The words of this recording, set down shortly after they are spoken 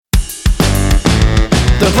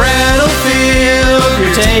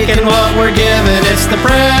taking what we're given. It's the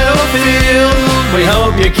Prattlefield. We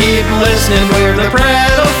hope you keep listening. We're the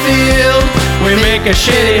Prattlefield. We make a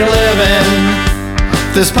shitty living.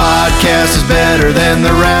 This podcast is better than the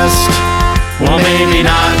rest. Well, maybe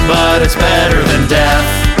not, but it's better than death.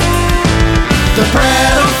 The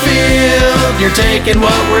Prattlefield, you're taking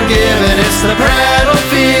what we're given. It's the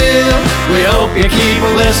Prattlefield. We hope you keep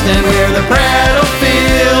listening. We're the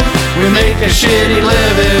Prattlefield. We make a shitty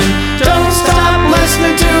living. Don't stop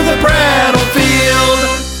listening to the Prattlefield.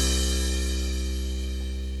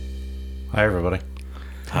 Hi, everybody.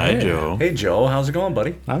 Hi, Joe. Hey, Joe. How's it going,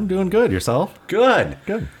 buddy? I'm doing good. Yourself? Good.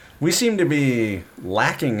 Good. We seem to be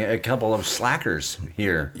lacking a couple of slackers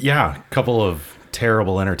here. Yeah, a couple of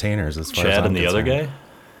terrible entertainers as far as Chad I'm and the other concerned. guy?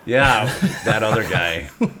 Yeah, that other guy.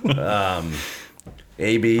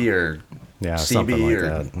 AB or Yeah, CB something like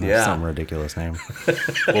or that. yeah. Some ridiculous name.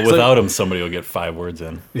 Well, without him, somebody will get 5 words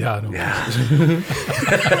in. Yeah, no.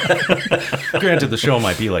 Granted, the show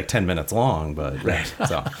might be like 10 minutes long, but Right.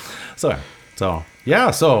 So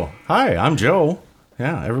hi, I'm Joe.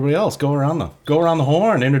 Yeah, everybody else, go around the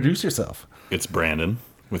horn, introduce yourself. It's Brandon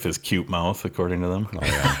with his cute mouth, according to them. Oh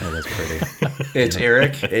yeah, that is pretty. It's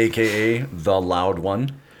Eric, a.k.a. the loud one.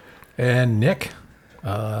 And Nick,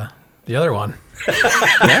 the other one.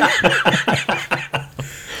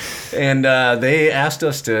 And they asked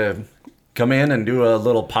us to come in and do a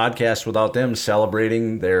little podcast without them,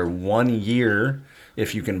 celebrating their 1 year,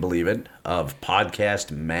 if you can believe it, of podcast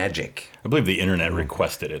magic. I believe the internet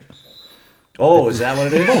requested it. Oh, is that what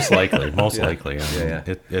it is? Most likely. I mean, Yeah.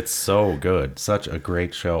 It's so good. Such a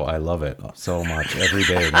great show. I love it so much. Every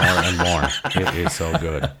day, more and more. It is so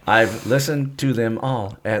good. I've listened to them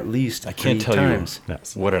all at least I can't 3 tell times.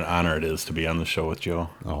 Yes. you what an honor it is to be on the show with Joe.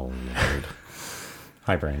 Oh, Lord.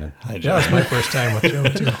 Hi, Brandon. Hi, Yeah, Joe. it's my first time with Joe,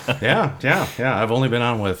 too. Yeah. I've only been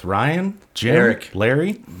on with Ryan, Jim, Eric.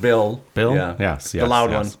 Larry, Bill. Bill. Yeah. Yes. The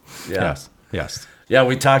loud yes. one. Yeah. Yes. Yeah,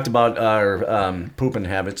 we talked about our pooping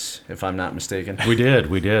habits, if I'm not mistaken. We did.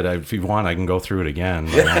 If you want, I can go through it again.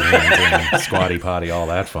 Squatty potty, all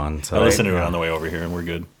that fun. So I listened to it on the way over here, and we're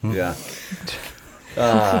good. Yeah.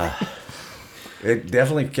 It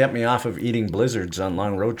definitely kept me off of eating blizzards on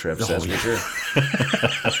long road trips, that's for sure.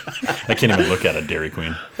 I can't even look at a Dairy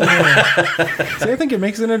Queen. See, I think it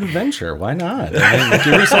makes it an adventure. Why not? I mean,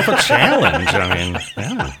 give yourself a challenge.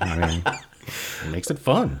 It makes it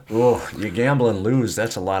fun. Oh, you gamble and lose.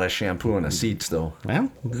 That's a lot of shampoo in the seats, though.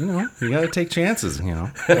 Well, you got to take chances.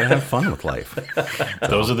 Got to have fun with life.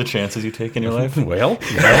 Those are the chances you take in your life? Well,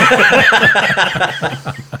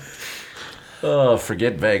 Oh,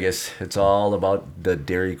 forget Vegas. It's all about the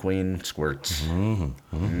Dairy Queen squirts.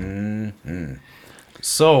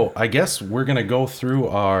 so I guess we're gonna go through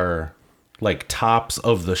our tops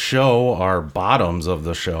of the show, our bottoms of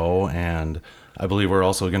the show, and I believe we're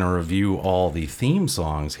also gonna review all the theme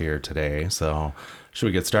songs here today. So should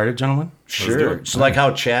we get started, gentlemen? Sure. So like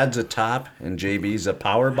how Chad's a top and JB's a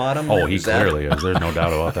power bottom? Oh, he Is that- clearly is. There's no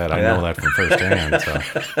doubt about that. I Yeah. know that from firsthand. So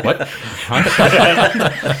what? Huh?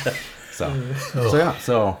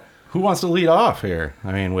 So who wants to lead off here?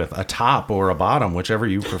 I mean, with a top or a bottom, whichever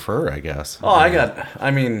you prefer, I guess. Oh, I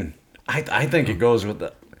think it goes with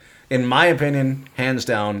the, in my opinion, hands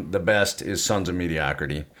down, the best is Sons of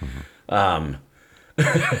Mediocrity.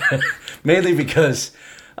 Mainly because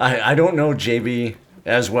I don't know JB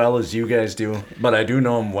as well as you guys do, but I do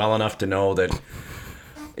know him well enough to know that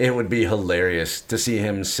it would be hilarious to see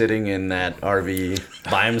him sitting in that RV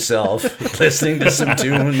by himself, listening to some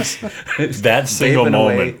tunes. That single vaping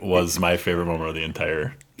away. moment was my favorite moment of the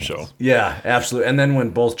entire show. Yeah, absolutely. And then when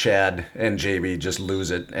both Chad and JB just lose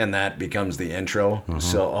it, and that becomes the intro.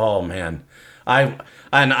 So, oh man, I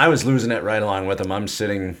was losing it right along with them. I'm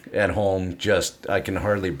sitting at home, I can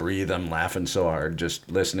hardly breathe. I'm laughing so hard just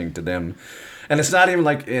listening to them. And it's not even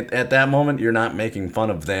like at that moment you're not making fun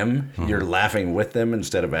of them. You're laughing with them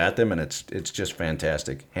instead of at them, and it's just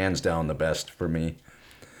fantastic. Hands down, the best for me.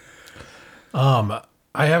 I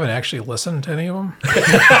haven't actually listened to any of them. No,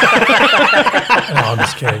 I'm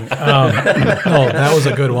just kidding. No, that was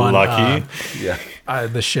a good one. Lucky. Yeah.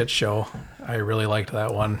 The shit show. I really liked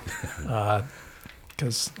that one.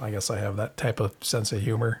 Because I guess I have that type of sense of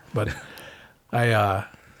humor. But I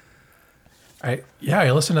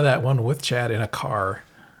listened to that one with Chad in a car.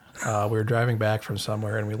 We were driving back from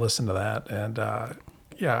somewhere and we listened to that, and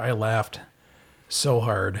I laughed so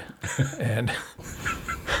hard, and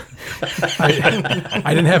I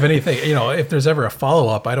didn't have anything. If there's ever a follow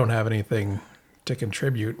up, I don't have anything to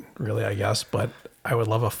contribute really, I guess. But I would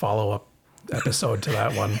love a follow up episode to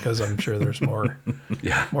that one because I'm sure there's more,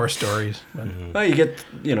 more stories. But, Well, you get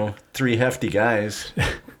 3 hefty guys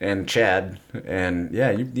and Chad, and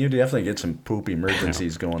yeah, you definitely get some poop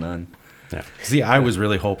emergencies going on. Yeah. See, I was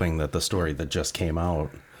really hoping that the story that just came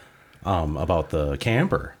out about the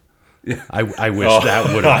camper. Yeah. I wish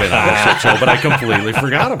that would have been on the shit show, but I completely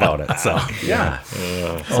forgot about it. So Yeah.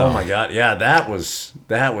 Oh my God. Yeah, that was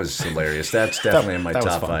hilarious. That's definitely in my that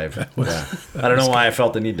was top fun. 5. Yeah. I don't know why I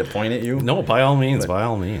felt the need to point at you. no, by all means, by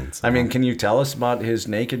all means. I mean, can you tell us about his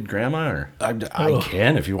naked grandma? Or? I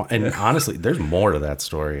can if you want. And honestly, there's more to that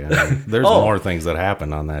story. I mean, there's more things that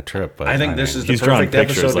happened on that trip. But I think this is the He's drawing perfect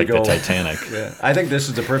pictures episode like to go. the Titanic. Yeah. I think this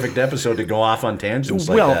is the perfect episode to go off on tangents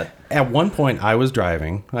like well, that. at one point I was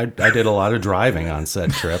driving. I did a lot of driving on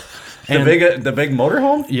said trip. The big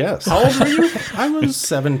motorhome? Yes. How old were you? I was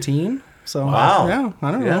 17. So Wow. yeah,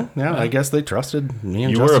 I don't know. Yeah, I guess they trusted me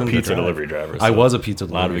and You were Justin a to pizza drive. delivery driver. I so was a pizza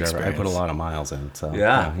lot of delivery driver. I put a experience. lot of miles in. So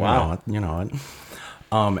Yeah, wow. You know it.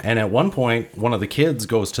 And at one point, one of the kids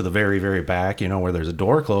goes to the very, very back, where there's a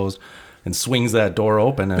door closed, and swings that door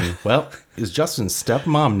open. And well, is Justin's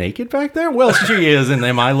stepmom naked back there? Well, she is. And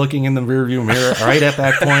am I looking in the rearview mirror right at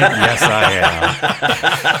that point? Yes, I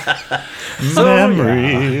am.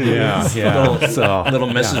 Memories. Yeah. Little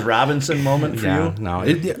Mrs. Robinson moment for Yeah, you? no,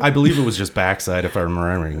 I believe it was just backside if I'm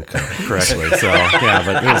remembering correctly. So yeah,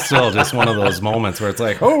 but it was still just one of those moments where it's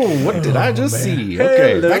like, oh, what did I just see?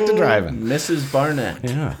 Okay, back to Hello, driving. Mrs. Barnett.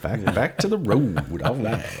 Yeah, back to the road. All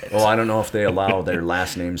right. Well, I don't know if they allow their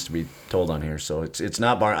last names to be told on here, so it's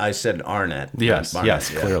not Barnett. I said Arnett. Yes, Barnett,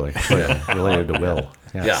 yes, yeah. clearly related to Will.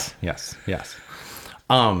 Yes, yes.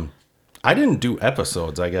 I didn't do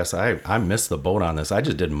episodes. I guess I missed the boat on this. I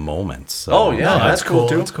just did moments. So. Oh yeah, that's cool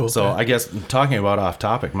too. That's cool. So I guess talking about off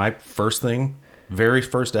topic, my very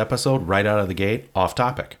first episode, right out of the gate, off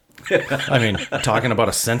topic. I mean, talking about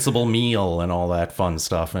a sensible meal and all that fun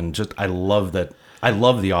stuff, and just I love that. I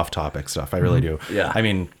love the off topic stuff. I really do. Yeah. I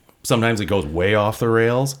mean, sometimes it goes way off the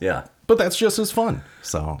rails. Yeah. But that's just as fun.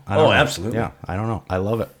 So I don't know. Absolutely. Yeah. I don't know. I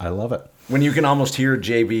love it. When you can almost hear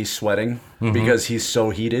JB sweating Mm-hmm. because he's so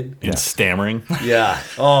heated. And stammering. Yeah.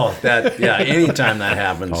 Oh, that. Yeah. Anytime that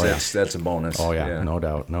happens, yeah. that's a bonus. Oh yeah. No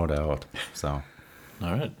doubt. So.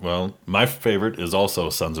 All right. Well, my favorite is also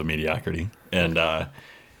Sons of Mediocrity, and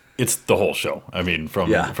it's the whole show. I mean, from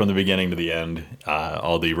the beginning to the end,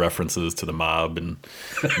 all the references to the mob and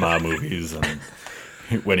mob movies, and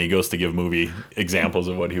when he goes to give movie examples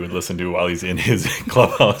of what he would listen to while he's in his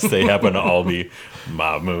clubhouse, they happen to all be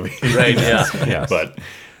mob movies. Right. Yeah. Yes. But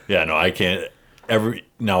yeah, no, I can't. I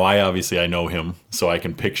know him, so I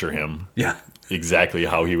can picture him. Yeah. Exactly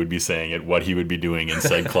how he would be saying it, what he would be doing in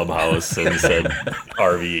said clubhouse and said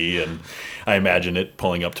RV, and I imagine it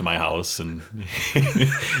pulling up to my house and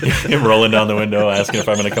him rolling down the window asking if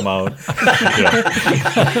I'm going to come out.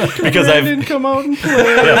 Because I didn't come out and play.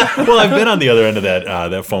 well, I've been on the other end of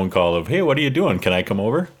that phone call of, hey, what are you doing? Can I come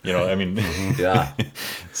over? I mean, Yeah.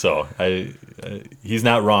 so he's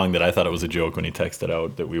not wrong that I thought it was a joke when he texted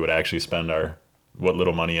out that we would actually spend what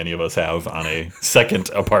little money any of us have on a second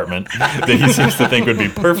apartment that he seems to think would be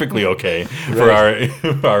perfectly okay for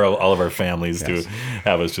all of our families to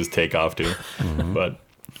have us just take off to. Mm-hmm. But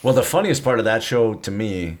Well, the funniest part of that show to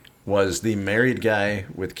me was the married guy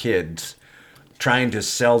with kids trying to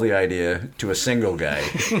sell the idea to a single guy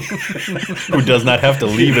who does not have to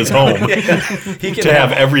leave his home he can to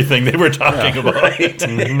have everything they were talking about. Right.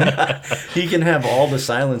 Yeah. He can have all the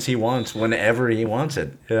silence he wants whenever he wants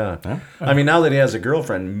it. Yeah. I mean, now that he has a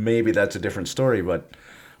girlfriend, maybe that's a different story, but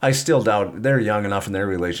I still doubt they're young enough in their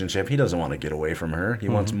relationship. He doesn't want to get away from her. He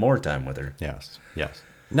wants more time with her. Yes.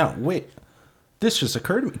 Now, wait. This just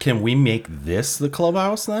occurred to me. Can we make this the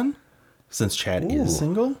clubhouse then? Since Chad is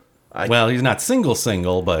single? Well, he's not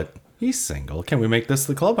single, but he's single. Can we make this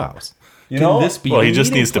the clubhouse? You know? This be Well, a he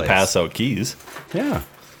just meeting needs to place? pass out keys. Yeah.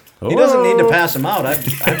 He doesn't need to pass them out.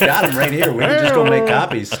 I've got them right here. We can just go make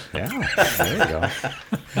copies. Yeah. There you go.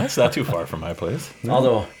 That's not too far from my place.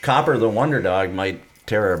 Although Copper the Wonder Dog might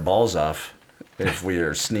tear our balls off if we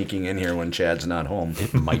are sneaking in here when Chad's not home.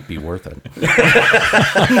 It might be worth it.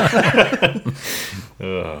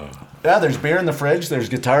 Yeah, there's beer in the fridge. There's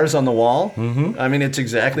guitars on the wall. Mm-hmm. I mean, it's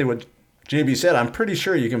exactly what JB said. I'm pretty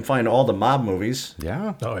sure you can find all the mob movies.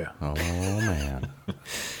 Yeah. Oh yeah. Oh man.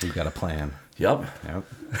 We've got a plan. Yep.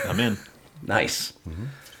 I'm in. Nice.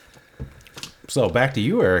 So back to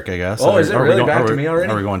you, Eric, I guess. Oh, is it Are we really going- back are to we- me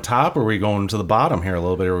already? Are we going top or are we going to the bottom here a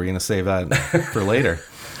little bit? Or are we going to save that for later?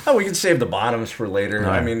 Oh, we can save the bottoms for later.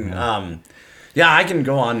 Right, I mean, yeah, I can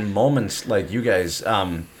go on moments like you guys.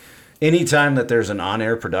 Anytime that there's an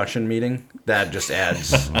on-air production meeting, that just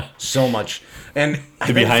adds so much. And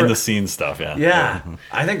The behind the scenes stuff, yeah. Yeah,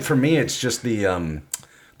 I think for me it's just the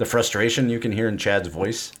the frustration you can hear in Chad's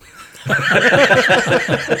voice.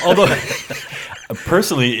 Although,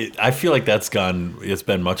 personally, I feel like it's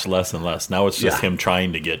been much less and less. Now it's just him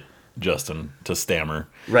trying to get Justin to stammer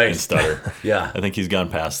and stutter. Yeah. I think he's gone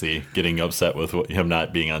past the getting upset with him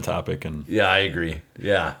not being on topic. And Yeah, I agree.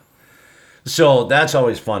 Yeah. So that's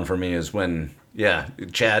always fun for me is when,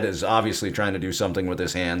 Chad is obviously trying to do something with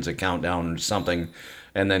his hands, a countdown or something,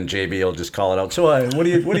 and then JB will just call it out. So what are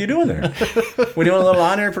you doing there? We doing a little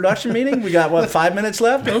on-air production meeting? We got, 5 minutes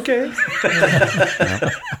left? Okay.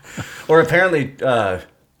 Or apparently,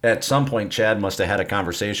 at some point, Chad must have had a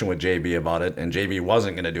conversation with JB about it, and JB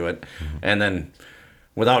wasn't going to do it. And then,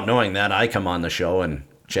 without knowing that, I come on the show, and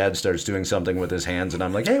Chad starts doing something with his hands, and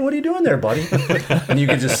I'm like, hey, what are you doing there, buddy? And you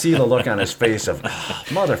can just see the look on his face of,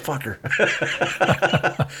 motherfucker.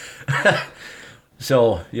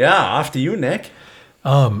 So, off to you, Nick.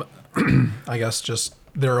 I guess just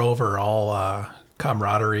their overall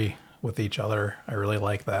camaraderie with each other. I really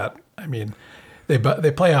like that. I mean, they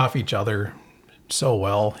play off each other so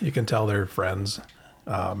well. You can tell they're friends.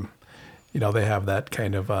 They have that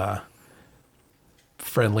kind of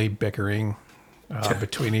friendly bickering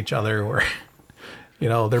between each other where,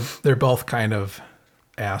 they're both kind of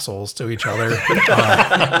assholes to each other.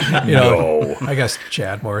 I guess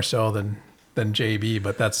Chad more so than JB,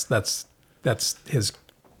 but that's his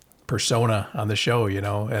persona on the show,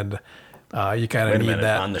 and you kind of need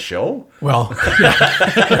that on the show. Well,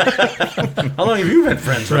 how long have you been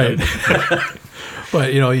friends with him?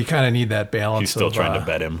 But you kind of need that balance. He's still trying to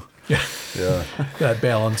bet him. Yeah. That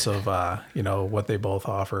balance of what they both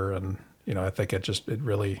offer, and I think it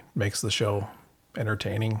really makes the show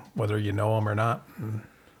entertaining, whether you know them or not. And,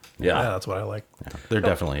 that's what I like. Yeah, there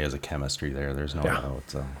definitely is a chemistry there. There's no doubt.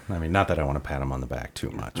 So, I mean, not that I want to pat them on the back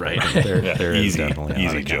too much. Right. There is definitely a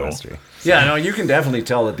lot of chemistry. Yeah, no, you can definitely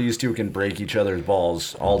tell that these two can break each other's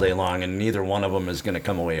balls all day long, and neither one of them is going to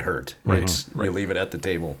come away hurt. Right. You leave it at the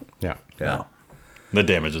table. Yeah. Yeah. The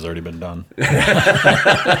damage has already been done.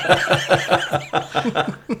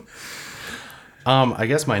 I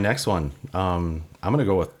guess my next one, I'm going to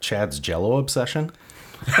go with Chad's Jello obsession.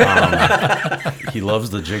 He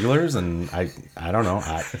loves the jigglers, and I don't know.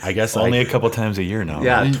 I guess only a couple times a year now.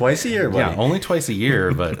 Yeah, twice a year, buddy. Yeah, only twice a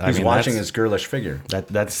year, but he's watching his girlish figure.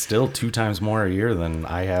 That's still 2 times more a year than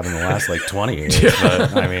I have in the last 20 years.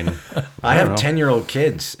 But I mean, I have 10-year-old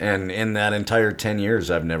kids, and in that entire 10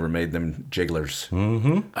 years, I've never made them jigglers.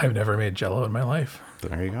 Mm-hmm. I've never made Jello in my life.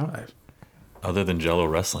 There you go. Other than Jello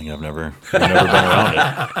wrestling, I've never been around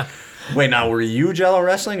it. Wait, now, were you Jello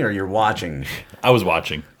wrestling or you're watching? I was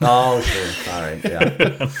watching. Oh, sure. All right, yeah.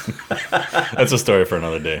 That's a story for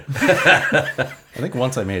another day. I think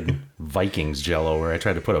once I made Vikings Jello, where I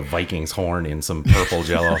tried to put a Vikings horn in some purple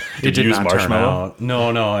Jello. Did you use marshmallow?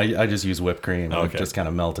 No. I just used whipped cream. Okay. It just kind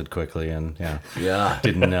of melted quickly, and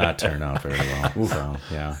did not turn out very well. So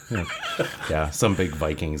yeah, some big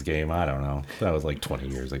Vikings game. I don't know. That was 20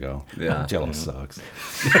 years ago. Yeah. Jello sucks.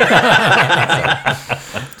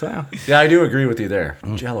 So, yeah, I do agree with you there.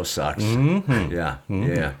 Jello sucks. Mm-hmm.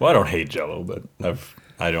 Yeah. Well, I don't hate Jello, but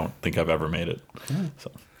I don't think I've ever made it.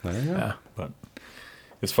 So, but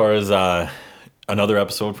as far as another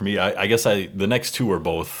episode for me, I guess the next two are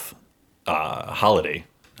both holiday.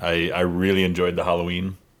 I really enjoyed the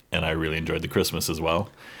Halloween, and I really enjoyed the Christmas as well.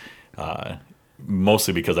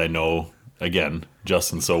 Mostly because I know, again,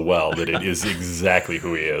 Justin so well that it is exactly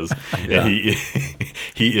who he is. And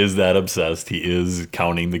he is that obsessed. He is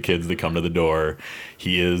counting the kids that come to the door.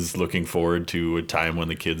 He is looking forward to a time when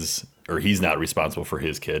he's not responsible for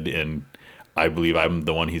his kid. And I believe I'm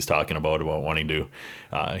the one he's talking about wanting to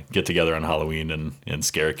get together on Halloween and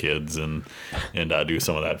scare kids and do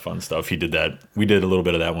some of that fun stuff. He did that. We did a little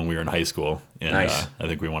bit of that when we were in high school. And nice. I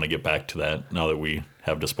think we want to get back to that now that we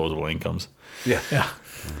have disposable incomes. Yeah.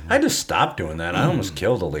 I just stopped doing that. I almost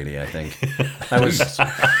killed a lady, I think.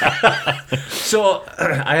 So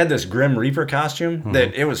I had this Grim Reaper costume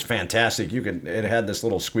that it was fantastic. It had this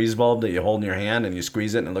little squeeze bulb that you hold in your hand and you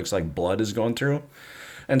squeeze it and it looks like blood is going through.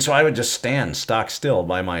 And so I would just stand stock still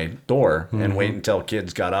by my door and wait until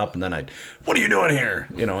kids got up, and then what are you doing here?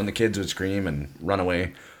 And the kids would scream and run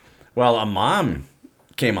away. Well, a mom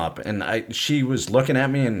came up, and she was looking at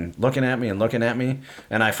me and looking at me and looking at me,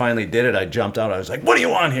 and I finally did it. I jumped out. I was like, what do you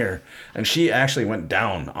want here? And she actually went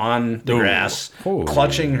down on the grass,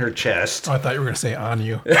 clutching her chest. Oh, I thought you were going to say on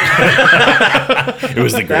you. It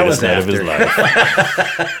was the greatest night of his life.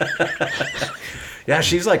 Yeah,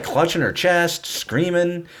 she's clutching her chest,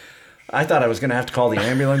 screaming. I thought I was going to have to call the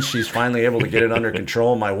ambulance. She's finally able to get it under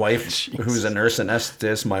control. My wife, who's a nurse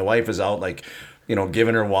anesthetist, my wife is out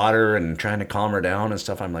giving her water and trying to calm her down and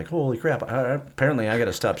stuff. I'm like, holy crap! Apparently, I got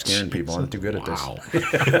to stop scaring people. I'm too good at this.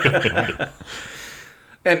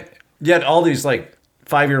 And yet, all these like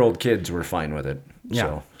 5-year-old kids were fine with it. Yeah.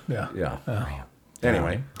 So, Yeah.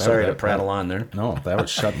 Anyway, That- sorry that- to prattle on there. No, that would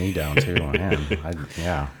shut me down too,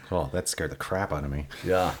 man. Well, that scared the crap out of me.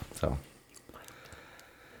 Yeah. So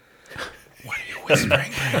What are you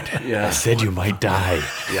whispering, Brandon? Yeah. Said you might die.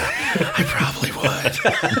 I probably would.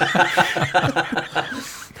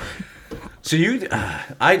 So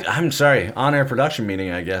I'm sorry, on-air production meeting,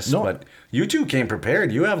 I guess. No. But you two came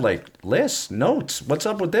prepared. You have like lists, notes. What's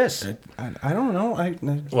up with this? I don't know.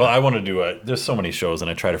 Well, I want to do there's so many shows and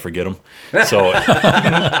I try to forget them. So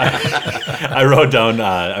I wrote down,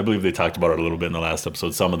 I believe they talked about it a little bit in the last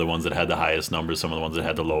episode, some of the ones that had the highest numbers, some of the ones that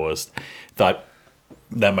had the lowest. Thought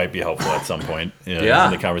that might be helpful at some point in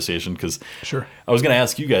the conversation, because Sure. I was going to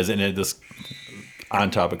ask you guys, and this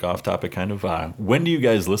on topic, off topic kind of, when do you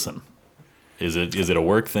guys listen? Is it a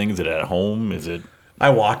work thing? Is it at home? Is it... I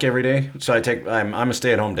walk every day, so I'm a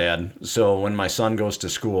stay-at-home dad. So when my son goes to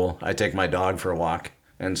school, I take my dog for a walk,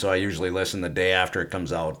 and so I usually listen the day after it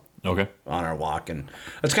comes out Okay. on our walk, and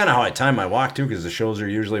that's kind of how I time my walk too, because the shows are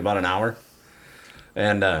usually about an hour.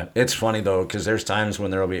 And it's funny though, because there's times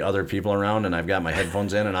when there will be other people around, and I've got my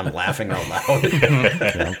headphones in, and I'm laughing out loud. Oh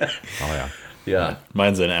yeah. Yeah.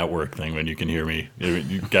 Mine's an at-work thing when you can hear me.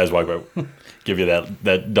 You guys walk by, give you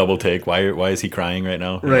that double take. Why is he crying right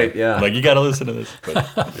now? Right, yeah. I'm like, you got to listen to this.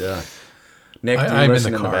 But Yeah. Nick, do you I'm in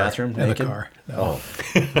listen the in car. the bathroom In naked? the car. No. Oh,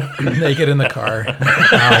 Naked in the car.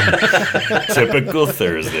 typical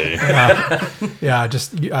Thursday. Yeah,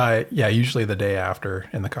 just usually the day after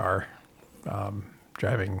in the car,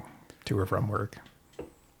 driving to or from work.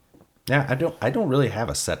 Yeah, I don't really have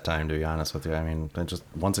a set time, to be honest with you. I mean,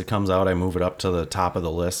 once it comes out, I move it up to the top of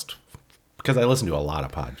the list because I listen to a lot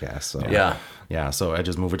of podcasts. So Yeah. So I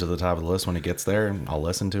just move it to the top of the list when it gets there, and I'll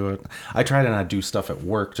listen to it. I try to not do stuff at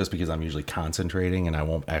work just because I'm usually concentrating and I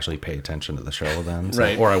won't actually pay attention to the show then. So,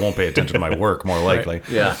 Right. Or I won't pay attention to my work, more likely.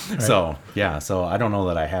 Yeah. So I don't know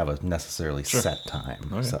that I have a necessarily set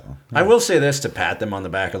time. So I will say this to pat them on the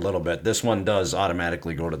back a little bit. This one does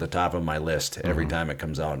automatically go to the top of my list every time it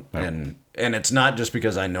comes out. And it's not just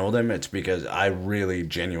because I know them, it's because I really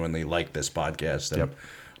genuinely like this podcast.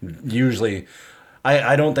 And usually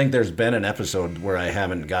I don't think there's been an episode where I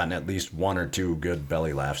haven't gotten at least one or two good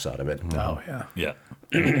belly laughs out of it. Oh, yeah. Yeah.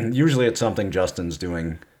 Usually it's something Justin's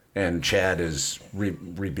doing and Chad is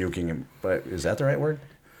rebuking him. But is that the right word?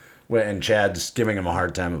 And Chad's giving him a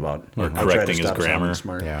hard time about Or I try to correcting his stop sounding grammar.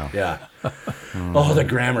 Smart. Yeah. Oh, the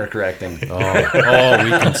grammar correcting. we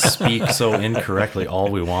can speak so incorrectly all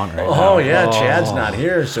we want right now. Oh yeah, Chad's not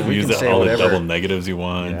here, so we Use can say all the whatever. double negatives you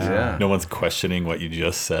want. Yeah. No one's questioning what you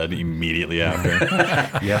just said immediately after.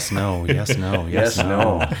 Yes, no, yes, no, Yes,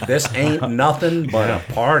 no. This ain't nothing but a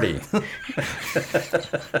party.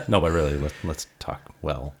 No, but really, let's talk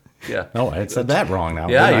well. Yeah. No, I had said that wrong now.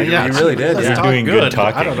 Yeah, didn't I? you really did. Let's Yeah. talk Doing good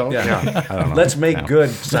talking. I don't know. Yeah. Yeah. I don't know. Let's make Yeah.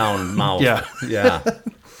 good sound mouth. Yeah. Yeah.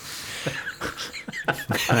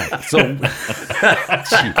 So,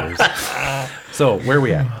 cheapers. So, where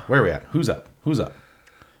we at? Who's up? Who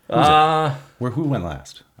went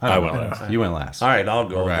last? I don't went know. last. You went last. All right, I'll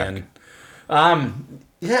go Right.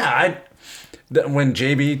 then. When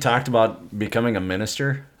JB talked about becoming a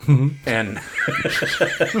minister and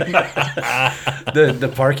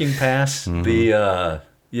the parking pass,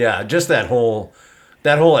 just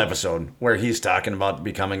that whole episode where he's talking about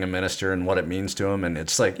becoming a minister and what it means to him, and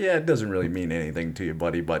it's like, yeah, it doesn't really mean anything to you,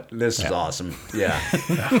 buddy, but this is awesome. Yeah.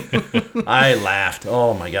 I laughed.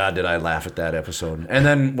 Oh my God, did I laugh at that episode. And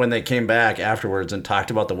then when they came back afterwards and talked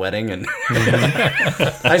about the wedding, and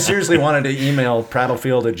I seriously wanted to email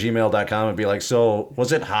prattlefield@gmail.com and be like, so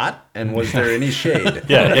was it hot? And was there any shade?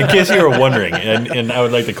 Yeah, in case you were wondering, and I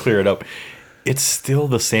would like to clear it up. It's still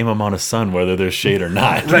the same amount of sun whether there's shade or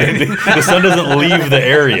not. Right. The sun doesn't leave the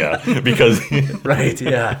area because Right,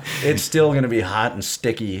 yeah. It's still going to be hot and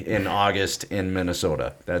sticky in August in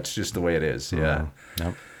Minnesota. That's just the way it is, yeah.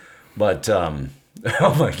 Yep. But, oh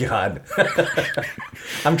my God.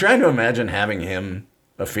 I'm trying to imagine having him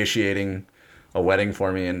officiating a wedding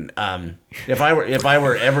for me. And if I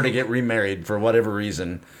were ever to get remarried for whatever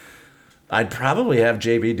reason, I'd probably have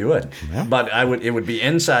JB do it. Yeah. But it would be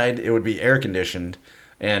inside, it would be air conditioned,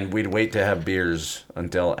 and we'd wait to have beers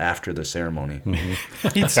until after the ceremony.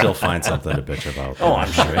 He'd still find something to bitch about. Oh, I'm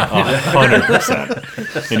sure.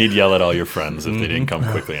 100%. And he'd yell at all your friends if they didn't come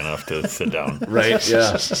quickly enough to sit down. Right,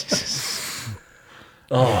 yeah.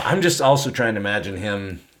 Oh, I'm just also trying to imagine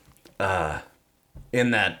him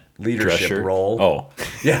in that leadership shirt? role. Oh,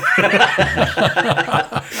 Yeah.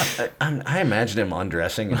 I imagine him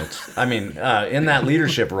undressing. And in that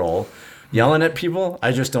leadership role, yelling at people,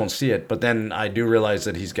 I just don't see it. But then I do realize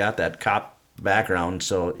that he's got that cop background,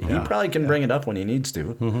 so he probably can bring it up when he needs to.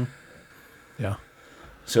 Mm-hmm. Yeah.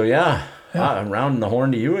 So, I'm rounding the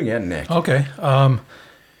horn to you again, Nick. Okay.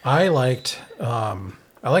 I liked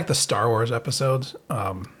the Star Wars episodes.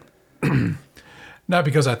 Not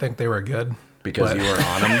because I think they were good. Because but- you were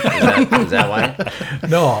on them? Is that why?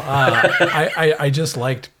 No, I just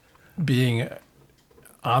liked being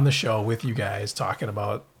on the show with you guys talking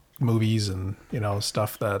about movies and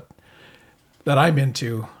stuff that I'm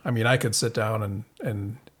into. I mean, I could sit down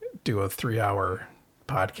and do a 3-hour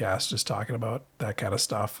podcast just talking about that kind of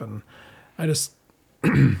stuff, and I just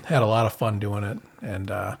had a lot of fun doing it.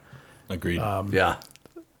 And agreed. Yeah.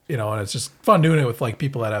 and it's just fun doing it with like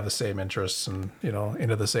people that have the same interests and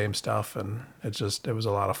into the same stuff, and it was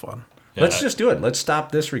a lot of fun. Yeah. Let's just do it. Let's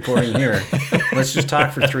stop this recording here. Let's just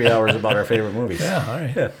talk for 3 hours about our favorite movies. Yeah, all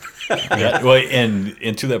right. Yeah, well,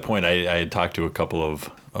 and to that point, I had talked to a couple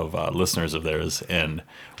of listeners of theirs, and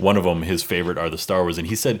one of them, his favorite are the Star Wars, and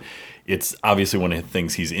he said it's obviously one of the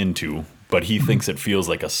things he's into, but he thinks it feels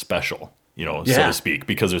like a special, so to speak,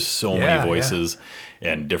 because there's so many voices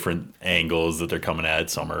and different angles that they're coming at.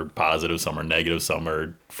 Some are positive, some are negative, some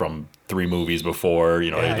are from 3 movies before. He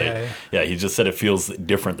just said it feels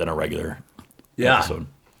different than a regular episode.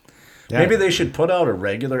 Yeah. Maybe they should put out a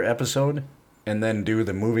regular episode and then do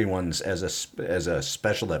the movie ones as a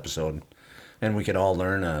special episode, and we could all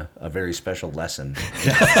learn a very special lesson.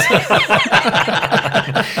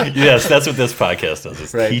 Yes, that's what this podcast does,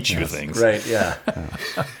 is Right. teach you things. Right, yeah.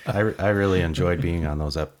 I really enjoyed being on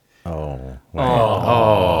those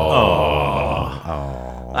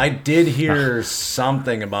I did hear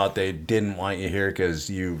something about they didn't want you here because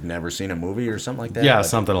you've never seen a movie or something like that. Yeah, Like,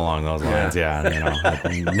 something along those lines. Yeah,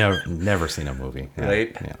 I've never seen a movie. Yeah,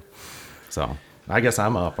 Right. Yeah. So I guess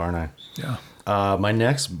I'm up, aren't I? Yeah. My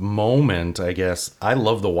next moment, I guess, I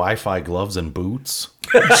love the Wi-Fi gloves and boots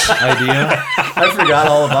idea. I forgot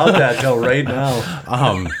all about that till right now.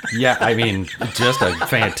 Yeah, I mean, just a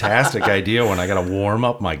fantastic idea when I got to warm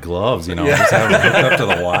up my gloves, just have them hooked up to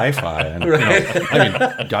the Wi-Fi. And, I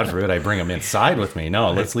mean, God forbid I bring them inside with me.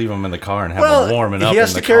 No, let's leave them in the car and have them warming up he in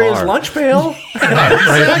has the to carry car. his lunch pail.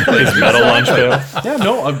 His metal lunch pail. Yeah,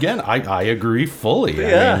 no, again, I agree fully.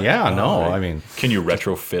 Yeah. I mean, Can you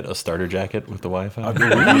retrofit a starter jacket with the Wi-Fi?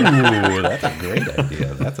 ooh, that's a great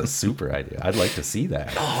idea. That's a super idea. I'd like to see that.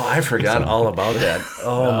 Oh, I forgot all about that.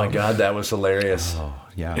 Oh, my God, that was hilarious.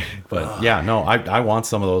 Yeah, but no, I want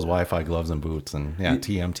some of those Wi-Fi gloves and boots, and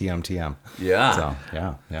TM. Yeah. So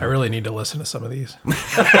yeah. I really need to listen to some of these.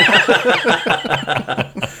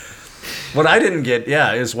 What I didn't get,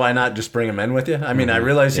 is why not just bring him in with you? I mean, I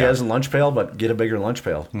realize he has a lunch pail, but get a bigger lunch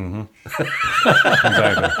pail.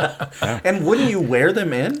 Exactly. And wouldn't you wear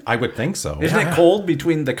them in? I would think so. Isn't it cold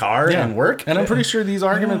between the car and work? And I'm pretty sure these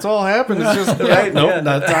arguments all happen. It's just Right, nope, yeah.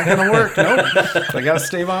 that's not going to work. Nope, they got to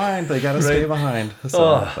stay behind. Stay behind.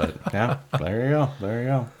 So, but yeah, there you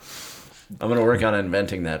go. I'm going to work on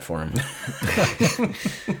inventing that for him.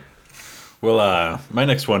 Well, my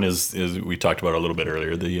next one is we talked about a little bit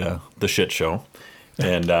earlier, the shit show,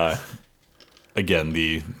 and again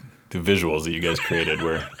the visuals that you guys created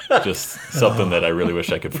were just something that I really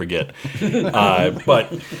wish I could forget.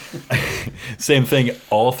 But same thing.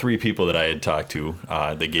 All 3 people that I had talked to,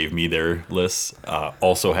 they gave me their lists,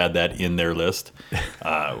 also had that in their list.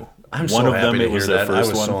 I'm One so of happy them, to it was hear their that. I first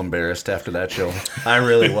was one. so embarrassed after that show. I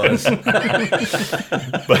really was.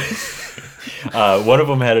 One of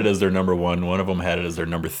them had it as their number 1. One of them had it as their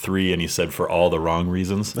number 3, and he said for all the wrong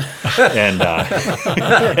reasons. And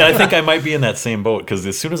I think I might be in that same boat, because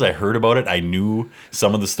as soon as I heard about it, I knew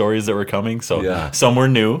some of the stories that were coming. So some were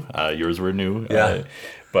new. Yours were new. Yeah.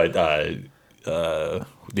 But the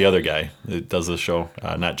other guy that does this show,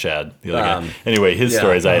 not Chad, the other guy. Anyway, his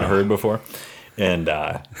stories I had heard before. And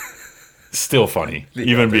still funny,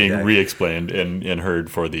 even being guy. re-explained and heard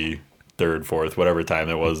for the 3rd, 4th, whatever time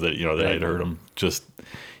it was that that I had heard him. Just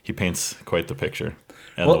he paints quite the picture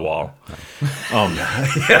and the wall. And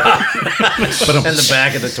the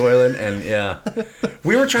back of the toilet. And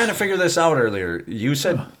we were trying to figure this out earlier. You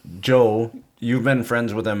said, Joe, you've been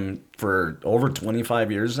friends with him for over 25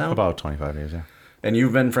 years now? About 25 years, yeah. And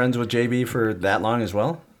you've been friends with JB for that long as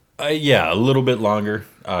well? Yeah, a little bit longer.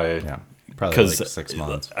 Yeah. Probably like 6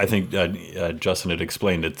 months. I think Justin had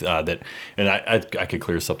explained it that, and I could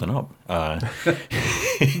clear something up.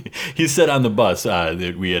 He said on the bus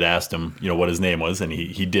that we had asked him, what his name was, and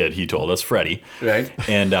he did. He told us Freddie. Right.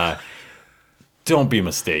 And don't be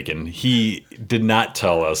mistaken. He did not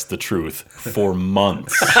tell us the truth for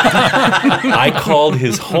months. I called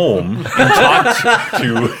his home and talked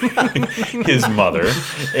to his mother,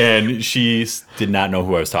 and she did not know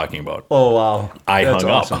who I was talking about. Oh, wow. I That's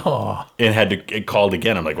hung awesome. up and had to it called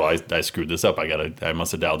again. I'm like, well, I screwed this up. I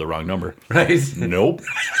must have dialed the wrong number. Right? Nope.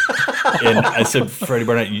 And I said, Freddie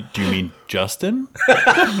Barnett, do you mean Justin?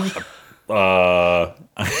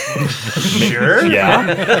 Sure.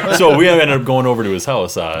 Yeah. So we ended up going over to his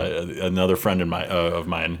house. Another friend of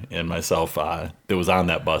mine and myself that was on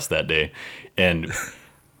that bus that day, and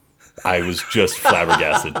I was just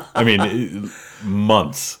flabbergasted. I mean,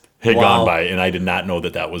 months had gone by, and I did not know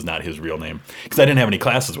that was not his real name because I didn't have any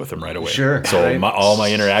classes with him right away. Sure. So Right. all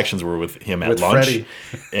my interactions were with him at With lunch Freddie.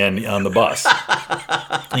 and on the bus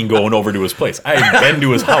and going over to his place. I had been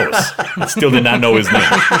to his house and still did not know his name.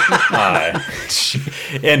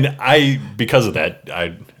 And because of that,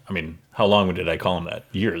 I mean, how long did I call him that?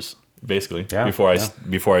 Years. Basically, Yeah,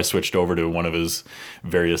 before I switched over to one of his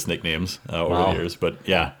various nicknames over the years, but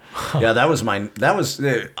yeah, Yeah, that was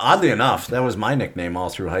oddly enough, that was my nickname all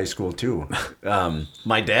through high school too.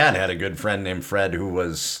 My dad had a good friend named Fred who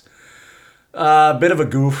was a bit of a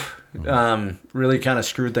goof, really kind of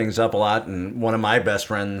screwed things up a lot. And one of my best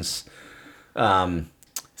friends,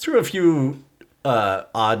 through a few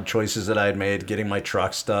odd choices that I had made, getting my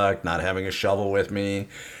truck stuck, not having a shovel with me,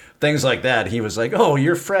 things like that, he was like, "Oh,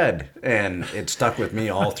 you're Fred," and it stuck with me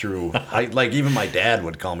all through. Like even my dad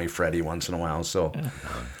would call me Freddie once in a while. So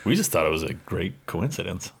we just thought it was a great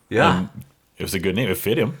coincidence. Yeah. And it was a good name. It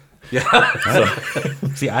fit him. yeah,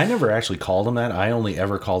 See, I never actually called him that. I only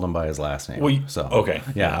ever called him by his last name. Well, okay.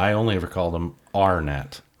 Yeah, I only ever called him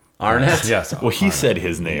Arnett. Arnett. Yes. Well, he said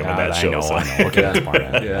his name on that show. I know. Okay, that's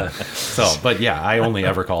Barnett. Yeah. So, but yeah, I only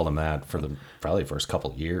ever called him that for the probably first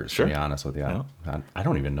couple of years. Sure. To be honest with you, Yeah. I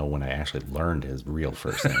don't even know when I actually learned his real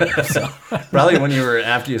first name. So, Probably when you were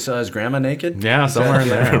after you saw his grandma naked. yeah, somewhere in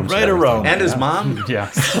there, I'm Right sure. around. And his mom.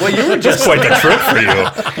 Yeah. Well, you were just Quite the trip for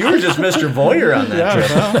you. you were just Mr. Voyeur on that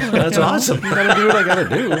trip. That's awesome. Gotta do what I gotta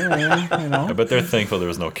do. You know, I bet they're thankful there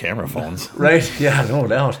was no camera phones. Right? Yeah, no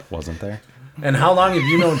doubt. wasn't there? And how long have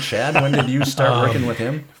you known Chad? When did you start working with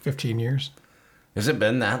him? 15 years. Has it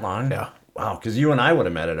been that long? Yeah. Wow, because you and I would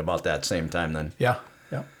have met at about that same time then. Yeah.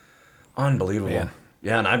 Yeah. Unbelievable. Man.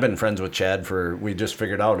 Yeah, and I've been friends with Chad we just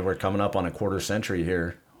figured out we're coming up on a quarter century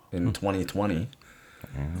here in 2020.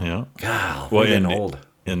 Yeah. God, Well, we're getting and old.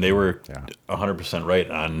 And they were 100% right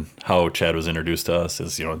on how Chad was introduced to us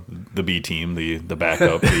as, the B team, the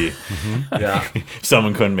backup. Yeah. If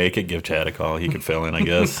someone couldn't make it, give Chad a call. He could fill in, I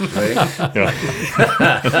guess. Right?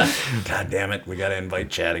 Yeah. God damn it, we got to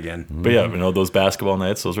invite Chad again. But yeah, those basketball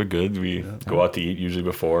nights, those were good. We go out to eat usually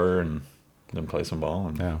before and then play some ball.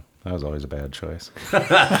 And Yeah, that was always a bad choice.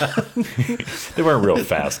 they weren't real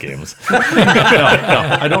fast games.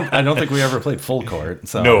 I don't think we ever played full court.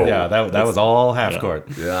 So No. yeah, that was all half court.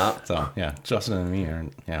 Yeah. So yeah, Justin and me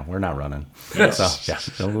we're not running. So yeah,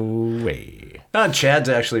 no way. Chad's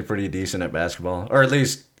actually pretty decent at basketball, or at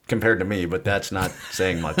least compared to me, but that's not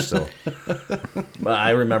saying much. So, but I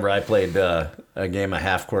remember I played a game of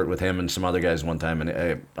half court with him and some other guys one time,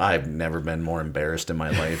 and I've never been more embarrassed in my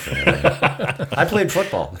life. I played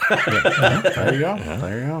football. There you go.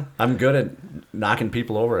 There you go. I'm good at knocking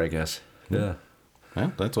people over, I guess. Yeah.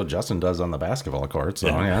 Yeah, that's what Justin does on the basketball court. So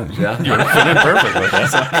yeah, Yeah. you're fitting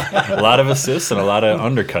perfectly. A lot of assists and a lot of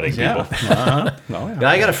undercutting Yeah. people. Oh, yeah. Yeah,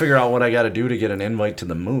 I got to figure out what I got to do to get an invite to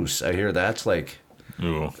the Moose. I hear that's like.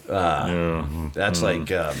 Ooh. That's like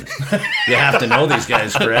you have to know these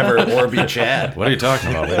guys forever or be Chad. What are you talking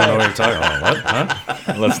about? We don't know what you're talking about. What?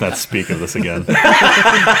 Huh? Let's not speak of this again.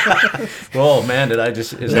 Oh man, did I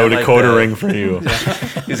just is No that decoder like ring for you.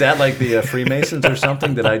 Is that like the Freemasons or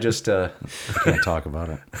something? Did I just? Can't talk about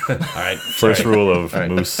it. All right. First rule of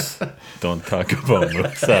Moose, don't talk about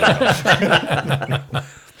Moose. I don't know.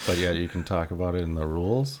 But yeah, you can talk about it in the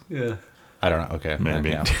rules. Yeah. I don't know. Okay. Maybe.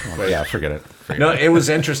 Yeah. Well, yeah. Forget it. No, it was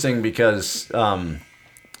interesting because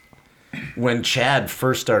when Chad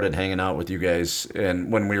first started hanging out with you guys,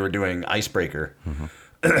 and when we were doing Icebreaker,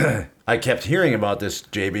 I kept hearing about this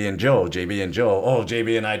JB and Joe. Oh,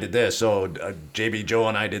 JB and I did this. Oh, JB, Joe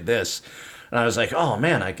and I did this. And I was like, oh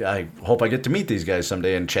man, I hope I get to meet these guys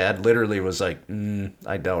someday. And Chad literally was like,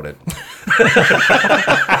 I doubt it.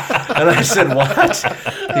 And I said, what?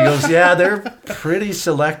 He goes, yeah, they're pretty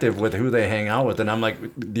selective with who they hang out with. And I'm like,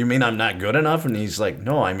 do you mean I'm not good enough? And he's like,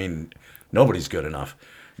 no, I mean, nobody's good enough.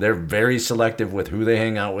 They're very selective with who they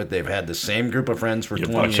hang out with. They've had the same group of friends for You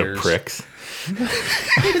 20 bunch years. of pricks. Yeah.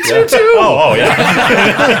 Oh,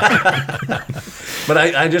 yeah. But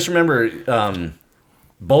I just remember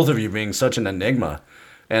both of you being such an enigma.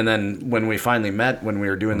 And then when we finally met, when we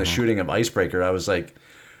were doing the shooting of Icebreaker, I was like,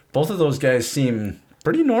 both of those guys seem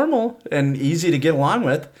pretty normal and easy to get along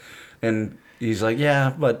with. And he's like,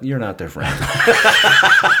 yeah, but you're not their friend.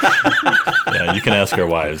 Yeah, you can ask our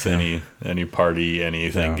wives. Any party,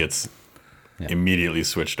 anything gets immediately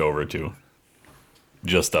switched over to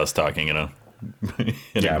just us talking in a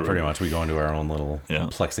group. Pretty much. We go into our own little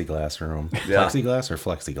plexiglass room. Yeah. Plexiglass or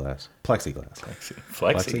flexiglass? Plexiglass.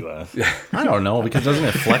 Plexiglass. I don't know, because doesn't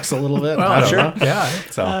it flex a little bit? Well, I don't sure. know. Yeah.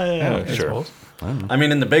 So, I sure. suppose. I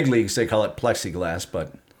mean, in the big leagues, they call it plexiglass,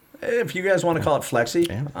 but if you guys want to call it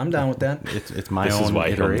flexi, I'm down with that. it's my This own is why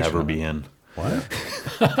he'll iteration. never be in. What?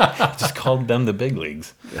 Just called them the big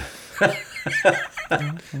leagues.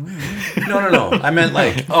 No. I meant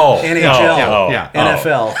like NHL,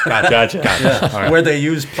 NFL. Gotcha. where they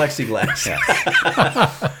use plexiglass.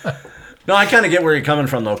 No, I kind of get where you're coming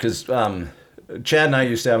from, though, because Chad and I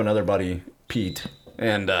used to have another buddy, Pete,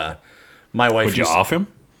 and my wife Would you off him?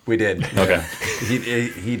 We did. Okay.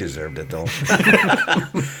 He deserved it, though.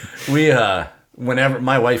 Whenever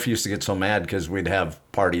my wife used to get so mad because we'd have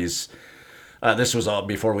parties. This was all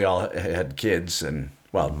before we all had kids, and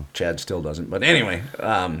well, Chad still doesn't. But anyway,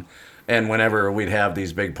 and whenever we'd have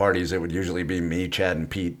these big parties, it would usually be me, Chad, and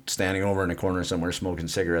Pete standing over in a corner somewhere, smoking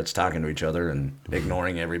cigarettes, talking to each other, and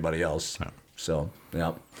ignoring everybody else. So,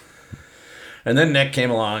 yeah. And then Nick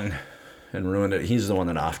came along and ruined it. He's the one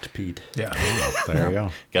that offed Pete. Yeah. There you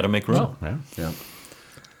go. Got to make room. Yeah. Yeah.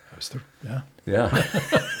 Yeah. Yeah.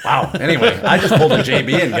 Wow. Anyway, I just pulled a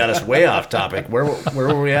JB and got us way off topic. Where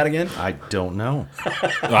were we at again? I don't know.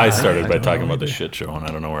 I started by talking about the shit show, and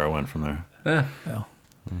I don't know where I went from there. Well,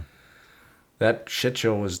 That shit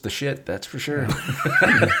show was the shit, that's for sure.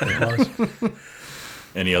 it was.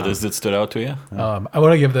 Any others that stood out to you? I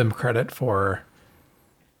want to give them credit for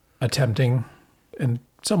attempting and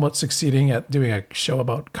somewhat succeeding at doing a show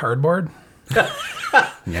about cardboard.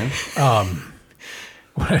 Yeah.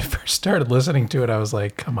 When I first started listening to it, I was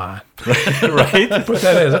like, come on. Right? But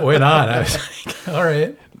then as it went on, I was like, all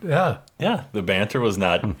right. Yeah. Yeah, the banter was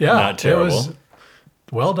not It terrible. was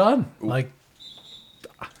well done. Like,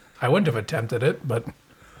 I wouldn't have attempted it, but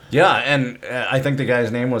Yeah, and I think the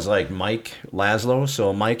guy's name was like Mike Laszlo.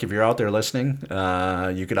 So, Mike, if you're out there listening,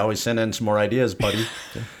 you could always send in some more ideas, buddy.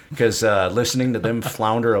 Because listening to them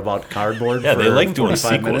flounder about cardboard Yeah, for they like doing 45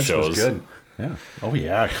 sequel minutes shows. was good. Yeah. Oh,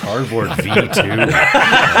 yeah. Cardboard V2.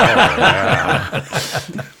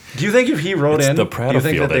 Do you think if he wrote It's in, the do you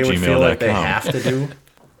think that they would feel like they Prattlefield@gmail.com. have to do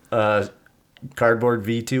cardboard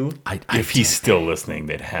V2? If he's still listening,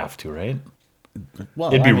 they'd have to, right? Well,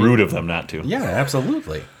 It'd be I mean, rude of them not to. Yeah,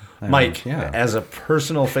 absolutely. I mean, Mike, yeah. as a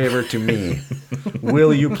personal favor to me,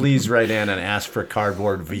 will you please write in and ask for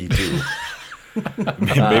cardboard V2?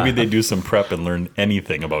 Maybe they do some prep and learn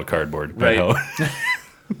anything about cardboard. Right. You know?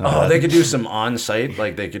 Oh, they could do some on-site,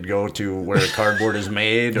 like they could go to where cardboard is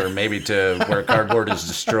made, or maybe to where cardboard is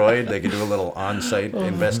destroyed. They could do a little on-site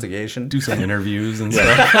investigation. Do some interviews and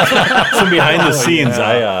stuff. So behind the scenes,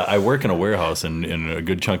 I work in a warehouse, and a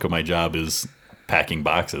good chunk of my job is packing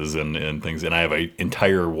boxes and things. And I have an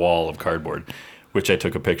entire wall of cardboard, which I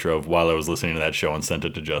took a picture of while I was listening to that show and sent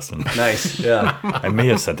it to Justin. Nice, yeah. I may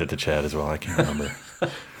have sent it to Chad as well. I can't remember.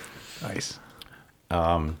 nice.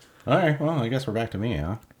 All right. Well, I guess we're back to me,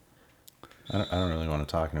 huh? I don't really want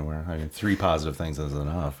to talk anywhere. I mean, 3 positive things is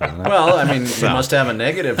enough, isn't it? Well, I mean, you must have a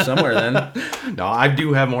negative somewhere then. No, I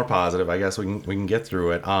do have more positive. I guess we can get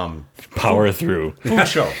through it. Power through. Food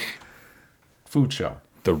show. Food show.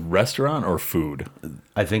 The restaurant or food?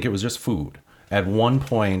 I think it was just food. At one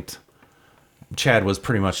point, Chad was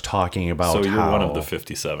pretty much talking about So you're how, one of the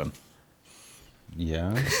 57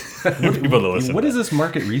 Yeah. people that listen. What to is this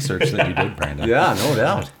market research that you did, Brandon? Yeah, no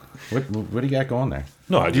doubt. What do you got going there?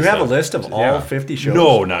 No, I Do you just have a said- list of all 50 shows?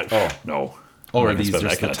 No, not. No. Or I'm are not gonna these spend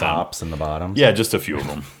just that the kind of time. tops and the bottoms? Yeah, just a few of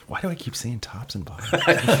them. Why do I keep saying tops and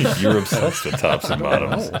bottoms? You're obsessed with tops and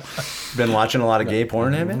bottoms. Been watching a lot of gay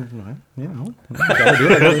porn, have you? You know, gotta do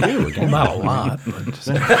what I gotta do. Well, not a lot, but just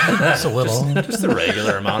a little. Just the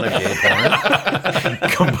regular amount of gay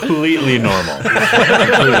porn. Completely normal.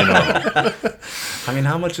 Completely normal. I mean,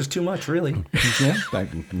 how much is too much, really? Yeah,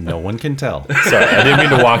 no one can tell. Sorry, I didn't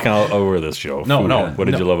mean to walk out over this show. No, Food. no. What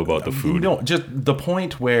did no. you love about the food? No, just the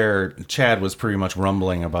point where Chad was pretty much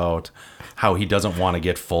rumbling about how he doesn't want to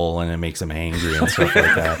get full and it makes him angry and stuff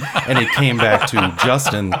like that. And it came back to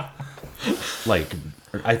Justin, like,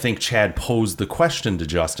 I think Chad posed the question to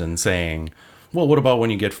Justin saying, well, what about when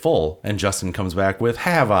you get full? And Justin comes back with,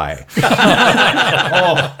 have I?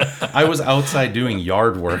 Oh, I was outside doing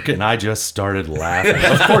yard work and I just started laughing.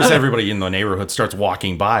 Of course, everybody in the neighborhood starts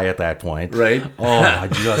walking by at that point. Right. Oh, I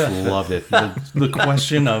just loved it. The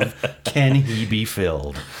question of, can he be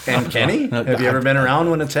filled? And Kenny, have you ever been around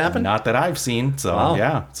when it's happened? Not that I've seen. So, Wow.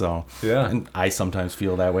 yeah. So, Yeah. And I sometimes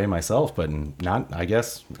feel that way myself, but I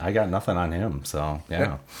guess I got nothing on him. So,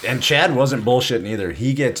 yeah. And Chad wasn't bullshitting either.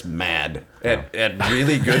 He gets mad at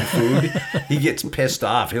really good food. He gets pissed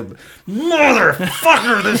off. He'll,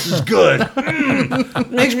 motherfucker, this is good.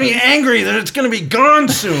 Makes me angry that it's going to be gone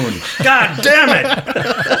soon. God damn it.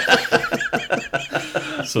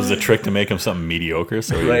 So it's a trick to make him something mediocre.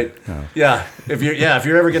 So Right. Yeah. If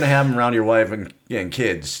you're ever going to have him around your wife and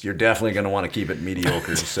kids, you're definitely going to want to keep it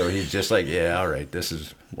mediocre. So he's just like, yeah, all right, this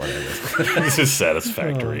is whatever. this is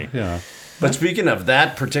satisfactory. Yeah. But speaking of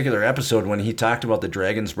that particular episode, when he talked about the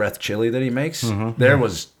Dragon's Breath chili that he makes, there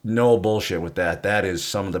was no bullshit with that. That is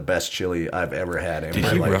some of the best chili I've ever had in Did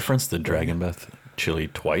my he life. reference the Dragon Breath chili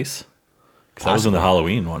twice? Because that was in the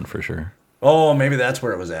Halloween one for sure. Oh, maybe that's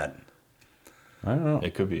where it was at. I don't know.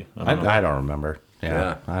 It could be. I don't remember.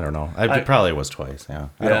 Yeah, I don't know. It probably was twice. Yeah,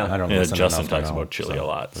 I don't Yeah, listen Justin enough to talks know, about chili a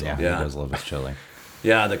lot. So. Yeah, Yeah. he does love his chili.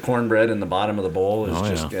 Yeah, the cornbread in the bottom of the bowl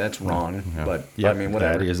is that's wrong. Yeah. But Yep, I mean,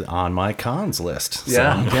 whatever. that is on my cons list. So,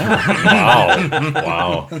 Yeah.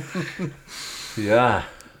 Wow. Yeah.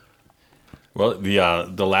 Well,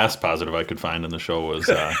 the last positive I could find in the show was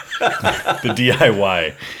the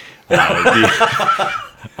DIY.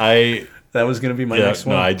 That was going to be my next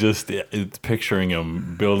one. No, it's picturing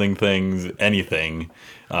him building things, anything,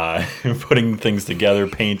 putting things together,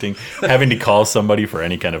 painting, having to call somebody for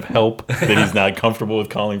any kind of help that he's not comfortable with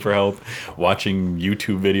calling for help, watching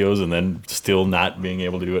YouTube videos and then still not being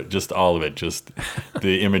able to do it. Just all of it. Just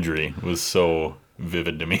the imagery was so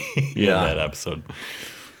vivid to me in that episode.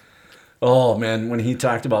 Oh, man, when he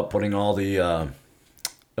talked about putting all the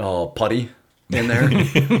putty in there,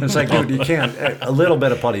 it's like, dude, you can't. A little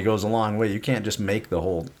bit of putty goes a long way. You can't just make the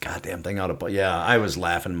whole goddamn thing out of putty. Yeah, I was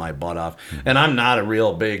laughing my butt off. And I'm not a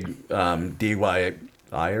real big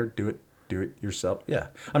DIYer, do it yourself. Yeah,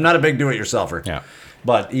 I'm not a big do-it-yourselfer. Yeah.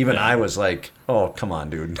 But even I was like, oh, come on,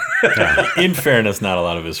 dude. In fairness, not a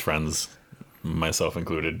lot of his friends, myself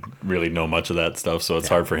included, really know much of that stuff, so it's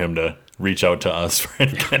hard for him to reach out to us for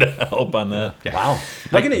any kind of help on that. Yeah. Wow.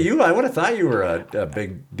 Looking at you, I would have thought you were a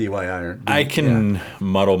big DIYer. I can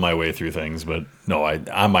muddle my way through things, but no,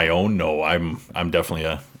 on my own, no. I'm definitely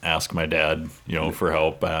a ask my dad, for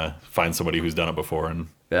help, find somebody who's done it before and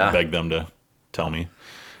beg them to tell me,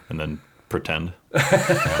 and then pretend.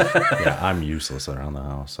 Yeah, I'm useless around the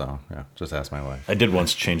house, so yeah, just ask my wife. I did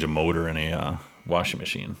once change a motor in a washing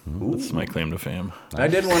machine. That's my claim to fame. I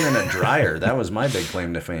did one in a dryer. That was my big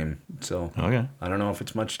claim to fame. So Okay. I don't know if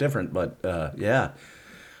it's much different, but yeah.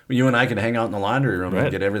 You and I could hang out in the laundry room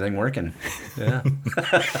and get everything working. Yeah.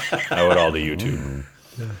 I would all to YouTube.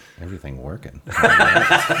 Everything working.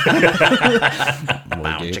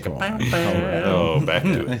 Oh, back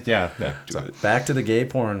to it. Yeah. Back to the gay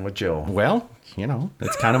porn with Joe. Well,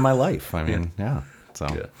 it's kind of my life. I mean, yeah. So,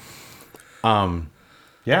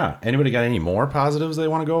 yeah. Anybody got any more positives they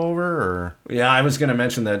want to go over, or? Yeah, I was going to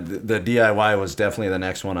mention that the DIY was definitely the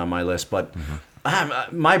next one on my list, but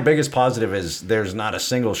my biggest positive is there's not a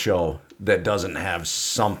single show that doesn't have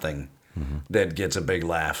something that gets a big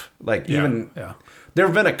laugh. Like even there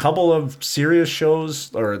have been a couple of serious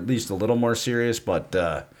shows, or at least a little more serious,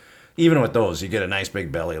 but even with those, you get a nice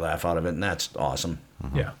big belly laugh out of it, and that's awesome.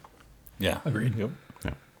 Yeah. Yeah. Agreed. Yep.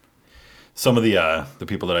 Some of the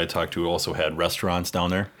people that I talked to also had restaurants down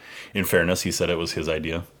there. In fairness, he said it was his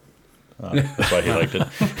idea. That's why he liked it.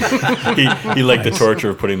 he liked the torture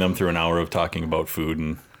of putting them through an hour of talking about food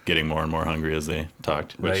and getting more and more hungry as they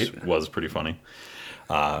talked, which was pretty funny.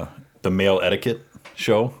 The male etiquette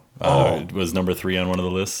show was number 3 on one of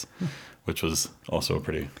the lists, which was also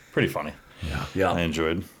pretty funny. Yeah. I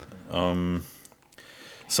enjoyed.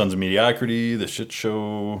 Sons of Mediocrity, The Shit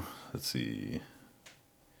Show. Let's see.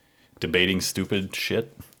 Debating stupid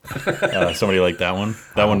shit. Somebody liked that one.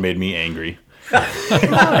 That one made me angry.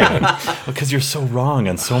 Because you're so wrong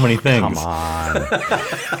on so many things. Come on.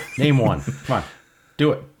 Name one. Come on.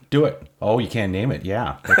 Do it. Oh, you can't name it.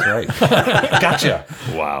 Yeah, that's right. Gotcha.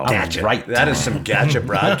 Wow. Gotcha. Right. That is some gotcha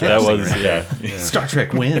broadcasting. That was, yeah. Star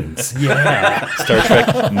Trek wins. Yeah. Star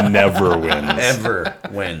Trek never wins. Ever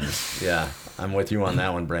wins. Yeah. I'm with you on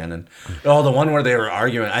that one, Brandon. Oh, the one where they were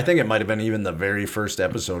arguing. I think it might have been even the very first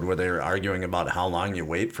episode where they were arguing about how long you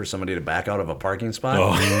wait for somebody to back out of a parking spot.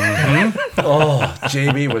 Oh,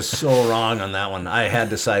 JB was so wrong on that one. I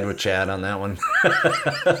had to side with Chad on that one.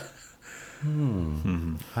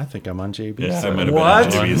 I think I'm on JB's Yeah, I side. might have What?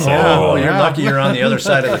 been on JB's Oh, side. you're lucky you're on the other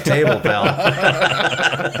side of the table, pal.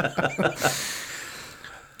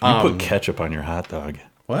 You put ketchup on your hot dog.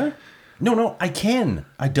 What? No, I can.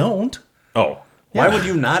 I don't. Oh, Why would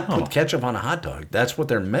you not put ketchup on a hot dog? That's what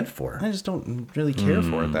they're meant for. I just don't really care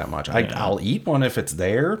for it that much. I'll eat one if it's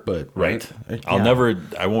there, but right.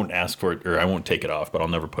 I won't ask for it, or I won't take it off, but I'll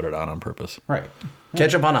never put it on purpose. Right.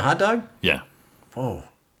 Ketchup on a hot dog? Yeah. Whoa.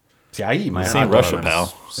 See, I eat my This hot ain't dog Russia, on pal.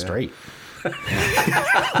 straight.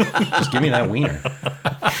 Just give me that wiener.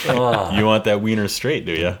 You want that wiener straight,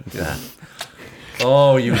 do you? Yeah.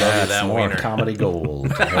 Oh, you love That's that more wiener. comedy gold.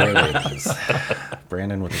 There it is.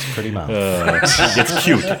 Brandon with his pretty mouth. It's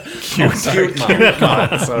cute. Cute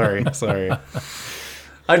mom. Sorry.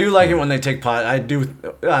 I do like it when they take pot. I do.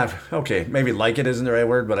 Okay, maybe like it isn't the right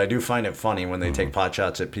word, but I do find it funny when they take pot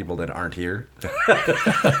shots at people that aren't here.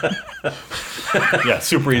 Yeah,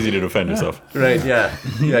 super easy to defend yourself. Right? Yeah.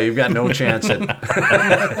 Yeah. You've got no chance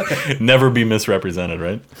at. Never be misrepresented,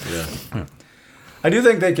 right? Yeah. I do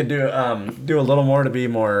think they could do a little more to be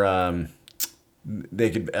more. They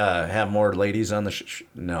could have more ladies on the.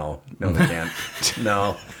 No, they can't.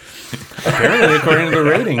 No. Apparently, according to the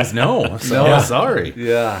ratings, no. So No. sorry.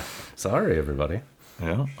 Yeah. Sorry, everybody.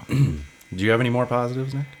 Yeah. Do you have any more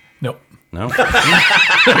positives, Nick? Nope. No?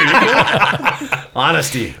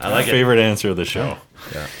 Honesty. I like it. Favorite answer of the show.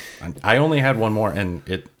 Yeah. I only had one more, and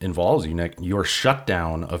it involves you, Nick. Your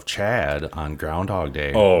shutdown of Chad on Groundhog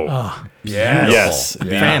Day. Oh, Yeah. yes.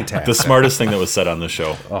 Fantastic. The smartest thing that was said on the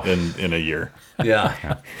show in a year.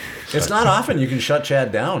 Yeah. It's not often you can shut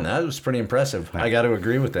Chad down. That was pretty impressive. I got to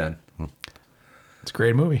agree with that. It's a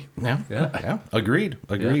great movie. Yeah. Agreed.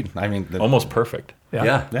 I mean, Almost perfect.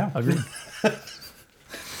 Yeah. Yeah. Agreed.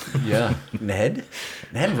 Yeah. Ned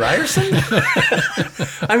Ryerson?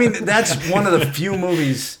 I mean, that's one of the few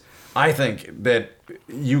movies I think that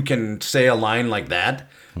you can say a line like that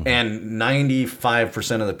and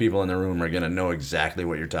 95% of the people in the room are going to know exactly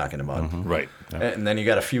what you're talking about. Right. And then you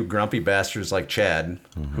got a few grumpy bastards like Chad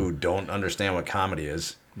who don't understand what comedy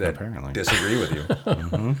is that Apparently. disagree with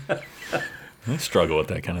you. I struggle with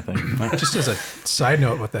that kind of thing. Just as a side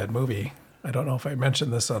note with that movie, I don't know if I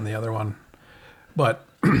mentioned this on the other one, but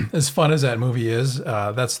as fun as that movie is,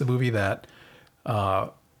 that's the movie that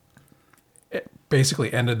it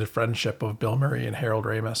basically ended the friendship of Bill Murray and Harold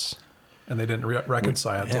Ramis, and they didn't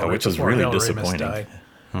reconcile. Yeah, until which is before really Harold Ramis disappointing. died.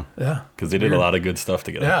 Yeah, Because they did a lot of good stuff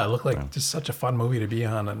together. yeah, it looked like just such a fun movie to be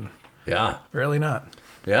on, and Yeah. really not.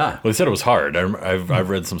 Yeah. Well, they said it was hard. I've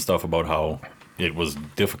read some stuff about how it was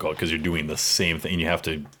difficult because you're doing the same thing. You have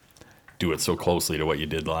to do it so closely to what you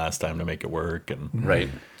did the last time to make it work. And Right.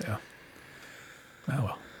 Yeah. Oh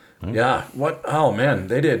well. Yeah. What? Oh, man.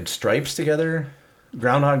 They did Stripes together.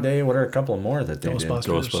 Groundhog Day. What are a couple more that they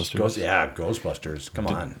Ghostbusters. Ghostbusters. Ghostbusters. Come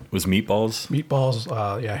on. Was Meatballs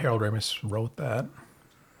Meatballs. Yeah, Harold Ramis wrote that.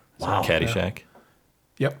 Wow. Caddyshack?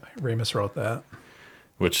 Yep, Ramis wrote that.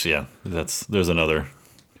 Which, yeah, there's another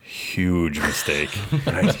huge mistake.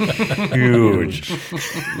 Huge.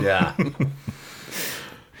 Yeah.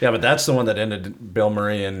 Yeah, but that's the one that ended Bill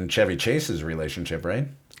Murray and Chevy Chase's relationship, right?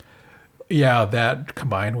 Yeah, that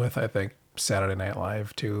combined with I think Saturday Night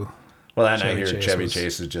Live too. Well, and I Chevy hear Chase Chevy was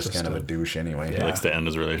Chase is just kind of a douche anyway. He likes to end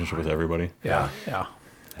his relationship with everybody. Yeah.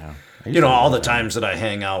 You know, all the times that I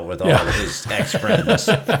hang out with all of his ex-friends.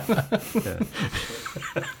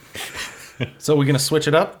 So we're gonna switch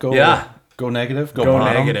it up. Go. Yeah. Go negative. Go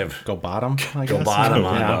bottom, negative. Go bottom. I Go guess. bottom Go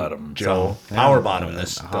on bottom. Joe. So, Power bottom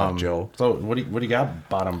this Joe. So what do you got,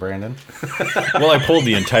 bottom, Brandon? Well, I polled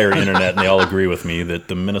the entire internet, and they all agree with me that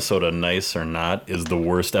the Minnesota Nice or Not is the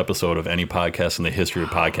worst episode of any podcast in the history of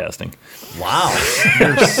podcasting. Wow.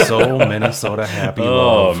 You're so Minnesota happy.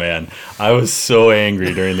 Oh, love. man. I was so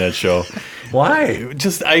angry during that show. Why?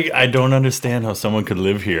 Just, I don't understand how someone could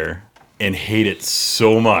live here and hate it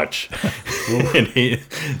so much and hate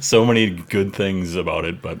so many good things about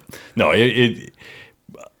it. But no,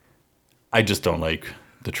 I just don't like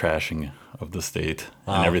the trashing of the state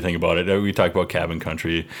and everything about it. We talk about cabin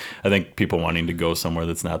country. I think people wanting to go somewhere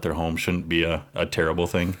that's not their home shouldn't be a terrible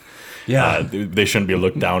thing. Yeah. They shouldn't be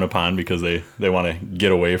looked down upon because they want to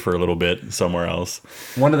get away for a little bit somewhere else.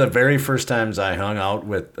 One of the very first times I hung out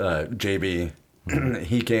with JB,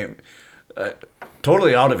 he came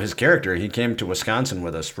totally out of his character. He came to Wisconsin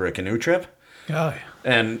with us for a canoe trip. Yeah.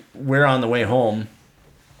 And we're on the way home,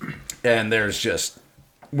 and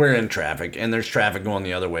we're in traffic, and there's traffic going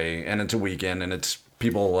the other way, and it's a weekend, and it's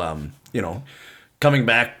people, coming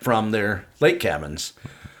back from their lake cabins.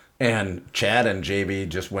 And Chad and JB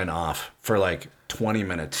just went off for like 20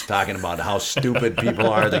 minutes talking about how stupid people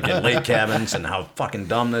are that get lake cabins and how fucking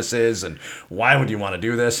dumb this is and why would you want to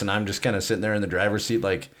do this? And I'm just kind of sitting there in the driver's seat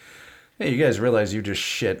like, hey, you guys realize you just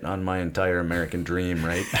shit on my entire American dream,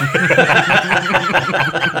 right?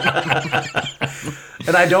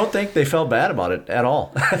 And I don't think they felt bad about it at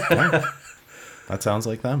all. That sounds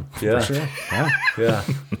like them. Yeah. For sure. Yeah.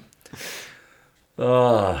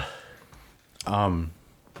 Yeah.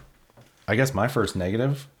 I guess my first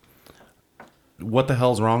negative. What the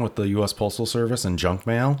hell's wrong with the U.S. Postal Service and junk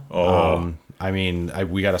mail? I mean,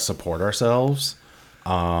 we got to support ourselves.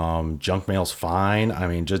 Junk mail's fine. I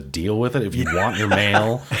mean, just deal with it. If you want your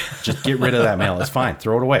mail, just get rid of that mail. It's fine.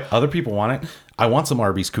 Throw it away. Other people want it. I want some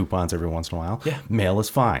Arby's coupons every once in a while. Yeah. Mail is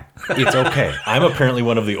fine. It's okay. I'm apparently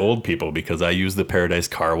one of the old people because I use the Paradise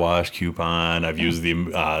Car Wash coupon. I've used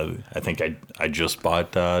the, I think I just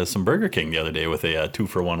bought some Burger King the other day with a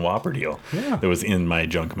 2-for-1 Whopper deal that was in my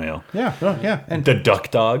junk mail. Yeah. Yeah. And the duck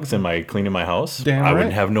dogs in my cleaning my house, Damn I would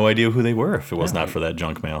right. have no idea who they were if it was not for that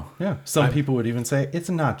junk mail. Yeah. Some people would even say it's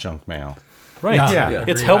not junk mail. Right. Yeah.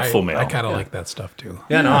 It's Agree. helpful mail. I kind of like that stuff too.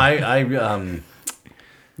 Yeah, no, I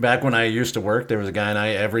back when I used to work, there was a guy and I,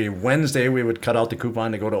 every Wednesday we would cut out the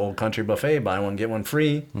coupon to go to Old Country Buffet, buy one, get one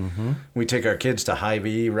free. Mm-hmm. We take our kids to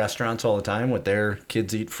Hy-Vee restaurants all the time with their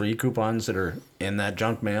kids eat free coupons that are in that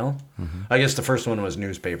junk mail. Mm-hmm. I guess the first one was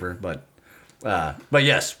newspaper, but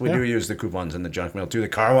yes, we do use the coupons in the junk mail too. The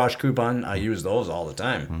car wash coupon, I use those all the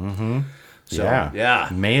time. Mm-hmm. So, yeah.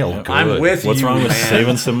 Mail. Good. I'm with What's you, wrong with man.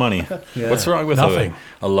 saving some money? What's wrong with Nothing.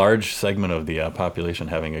 a large segment of the population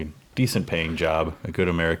having a decent paying job, a good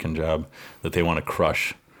American job that they want to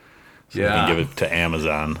crush so they can give it to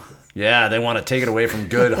Amazon? Yeah, they want to take it away from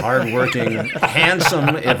good, hardworking,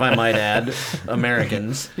 handsome, if I might add,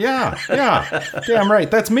 Americans. Yeah. Damn right.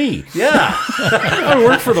 That's me. Yeah. I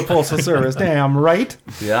work for the Postal Service. Damn right.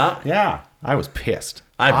 Yeah. Yeah. I was pissed.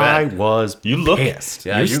 I bet. I was You look pissed.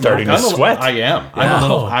 Yeah, You're you starting to I'm a- sweat. I am. Yeah.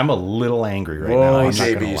 I'm a little angry right now. Whoa, I'm not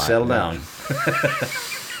gonna JB, lie. settle down.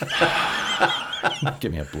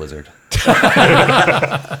 Give me a blizzard.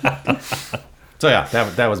 So yeah,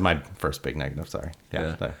 that was my first big negative. Sorry.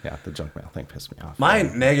 Yeah. The junk mail thing pissed me off. My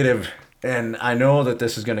negative, and I know that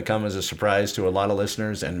this is going to come as a surprise to a lot of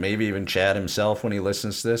listeners and maybe even Chad himself when he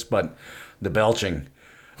listens to this, but the belching.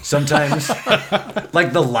 Sometimes,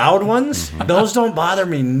 like the loud ones, those don't bother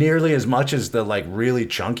me nearly as much as the like really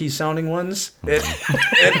chunky sounding ones.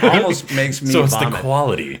 It almost makes me So it's vomit. the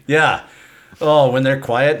quality. Yeah. Oh, when they're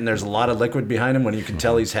quiet and there's a lot of liquid behind him, when you can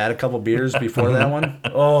tell he's had a couple beers before that one.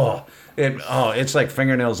 It's like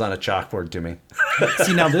fingernails on a chalkboard to me.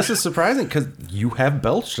 See, now this is surprising because you have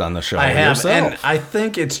belched on the show I have, yourself. and I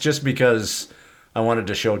think it's just because I wanted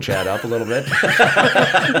to show Chad up a little bit.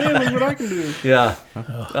 Hey, look what I can do. Yeah.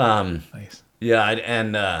 Nice.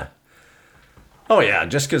 Yeah,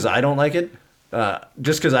 just because I don't like it,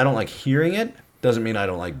 just because I don't like hearing it, doesn't mean I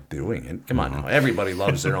don't like doing it. Come on now. Everybody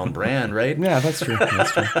loves their own brand, right? Yeah, that's true.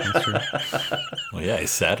 That's true. Well, yeah, I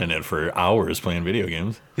sat in it for hours playing video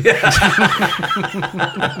games.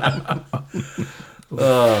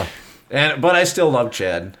 But I still love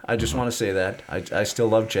Chad. I just want to say that. I still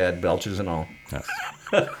love Chad, belches and all. Yes.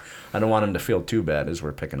 I don't want him to feel too bad as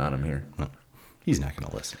we're picking on him here. He's not going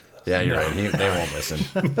to listen to this. Yeah, you're right. They won't listen.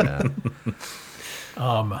 Yeah.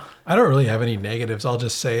 I don't really have any negatives. I'll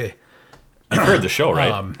just say You've heard the show, right?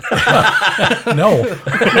 no.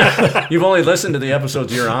 You've only listened to the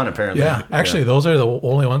episodes you're on, apparently. Yeah, actually, those are the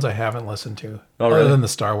only ones I haven't listened to. Oh, other really? than the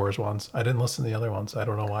Star Wars ones. I didn't listen to the other ones. I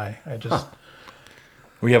don't know why. I just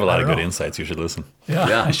We have a lot of don't good know. insights. You should listen.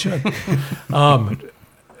 Yeah. I should.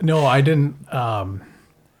 No, I didn't.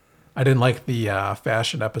 I didn't like the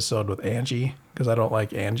fashion episode with Angie because I don't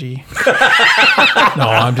like Angie. No,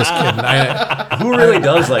 I'm just kidding. Who really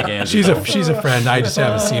does like Angie? She's a friend. I just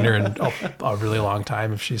haven't seen her in a really long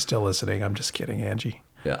time. If she's still listening, I'm just kidding, Angie.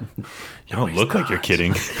 Yeah. You don't look like you're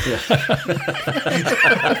kidding. You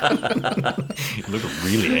look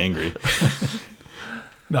really angry.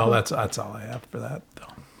 No, that's all I have for that. Though.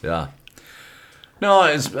 Yeah. No,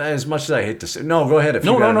 as much as I hate to say, no, go ahead. If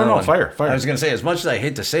No, you got no, no, another no, one. fire. I was gonna say, as much as I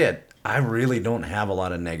hate to say it, I really don't have a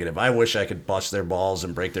lot of negative. I wish I could bust their balls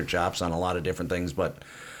and break their chops on a lot of different things, but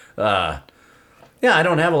I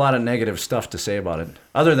don't have a lot of negative stuff to say about it.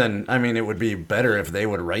 Other than, I mean, it would be better if they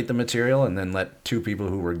would write the material and then let two people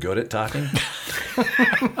who were good at talking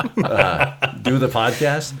do the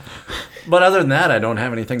podcast. But other than that, I don't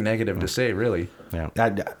have anything negative to say, really. Yeah,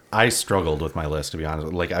 I struggled with my list, to be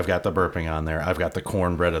honest. Like, I've got the burping on there. I've got the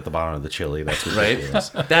cornbread at the bottom of the chili. That's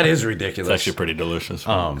ridiculous. Right? That is It's ridiculous. actually pretty delicious.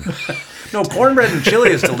 No, cornbread and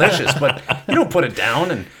chili is delicious, but you don't put it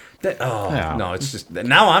down and No, it's just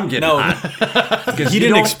now I'm getting hot. He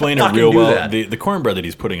didn't explain it real well. The cornbread that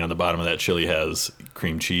he's putting on the bottom of that chili has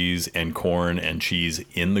cream cheese and corn and cheese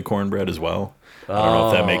in the cornbread as well. I don't know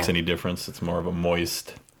if that makes any difference. It's more of a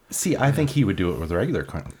moist. See, I think he would do it with regular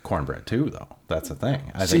cornbread too, though. That's the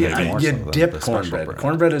thing. I think you dip cornbread.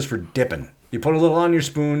 Cornbread is for dipping. You put a little on your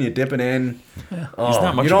spoon, you dip it in. Yeah. He's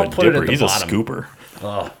not much of a dipper. He's bottom. A scooper.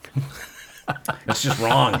 Oh. It's just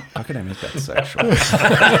wrong. How can I make that sexual?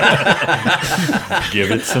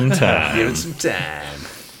 Give it some time. Give it some time.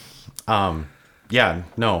 Yeah,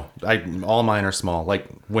 no. All mine are small. Like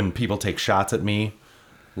when people take shots at me,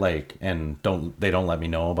 and they don't let me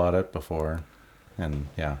know about it before, and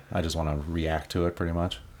yeah, I just want to react to it pretty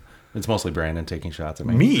much. It's mostly Brandon taking shots at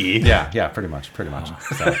me. Me? Yeah, pretty much. So,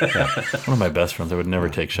 yeah. One of my best friends, I would never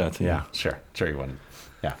take shots at. Yeah, sure you wouldn't.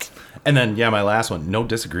 Yeah. And then, my last one, no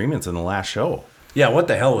disagreements in the last show. Yeah, what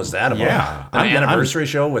the hell was that about? Yeah. An anniversary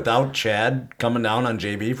show without Chad coming down on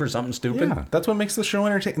JB for something stupid? Yeah, that's what makes the show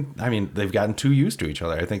entertaining. I mean, they've gotten too used to each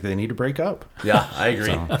other. I think they need to break up. Yeah, I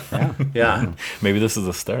agree. So, yeah. Maybe this is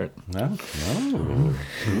a start. No.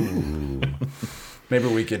 Maybe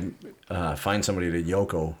we could find somebody to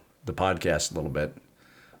Yoko the podcast a little bit.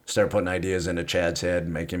 Start putting ideas into Chad's head,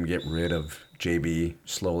 make him get rid of JB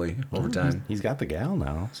slowly over time. He's got the gal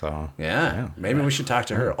now, so yeah. Maybe we should talk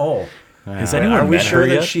to her. Oh, has anyone are we met sure her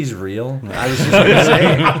that yet? she's real? I was just gonna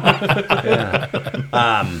say.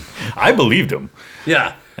 I believed him.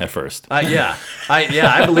 Yeah. At first.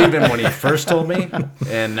 I believed him when he first told me,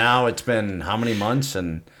 and now it's been how many months,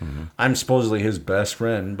 and I'm supposedly his best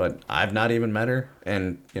friend, but I've not even met her,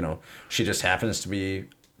 and she just happens to be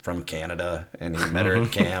from Canada, and he met her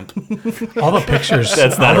at camp. All the pictures.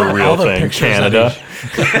 That's not a real thing. Canada.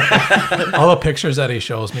 All the pictures that he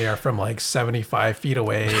shows me are from like 75 feet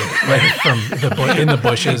away, in the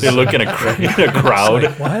bushes. They look in a crowd.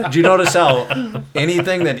 Like, what? Did you notice how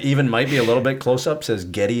anything that even might be a little bit close up says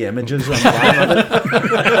Getty Images on the bottom of it?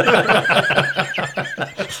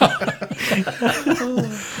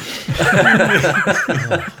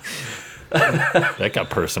 That got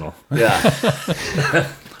personal. Yeah.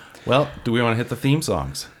 Well, do we want to hit the theme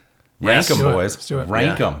songs? Yes. Rank them, Do it. boys. Let's do it.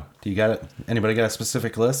 Rank them. Do you got it? Anybody got a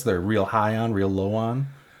specific list they're real high on, real low on?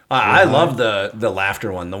 I love the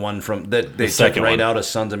laughter one, the one from that they took second right one. out of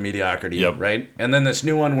Sons of Mediocrity, Yep. right? And then this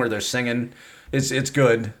new one where they're singing, it's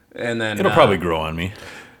good. And then It'll probably grow on me.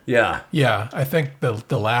 yeah. Yeah, I think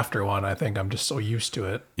the laughter one. I think I'm just so used to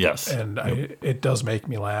it. Yes. and it does make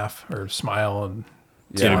me laugh or smile, and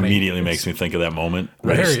It immediately makes me think of that moment.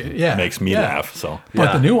 Makes me laugh. So, But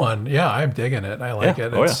Yeah. the new one, I'm digging it. I like Yeah.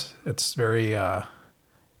 it. Oh, It's very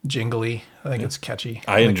jingly. I think it's catchy.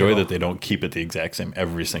 I enjoy that they don't keep it the exact same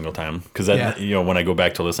every single time. Because when I go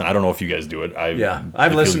back to listen, I don't know if you guys do it.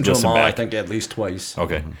 I've listened to them all. I think at least twice.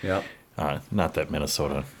 Okay. Yep. Not that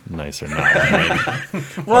Minnesota nice or not.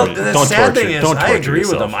 Right? Well, the Don't sad torture- thing is, don't I torture agree with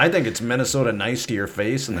yourself. them. I think it's Minnesota nice to your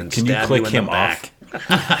face and then Can you stab click you in him the off? back.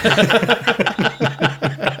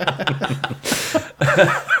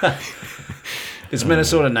 It's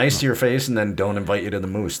Minnesota nice to your face and then don't invite you to the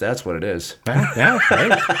moose. That's what it is. Yeah,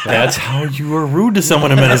 right. That's how you were rude to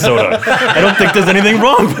someone in Minnesota. I don't think there's anything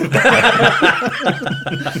wrong with that.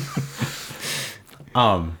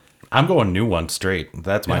 I'm going new one straight.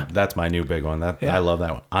 That's my new big one. I love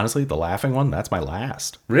that one. Honestly, the laughing one, that's my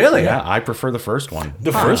last. Really? Yeah, I prefer the first one.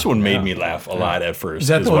 The first one made me laugh a lot at first. Is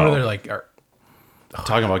that as the one well. where they're like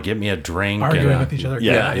Talking about get me a drink. arguing and, with each other?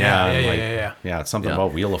 Yeah. Yeah. Yeah, it's something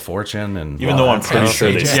about Wheel of Fortune and Even though I'm pretty sure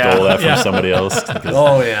they stole that from somebody else.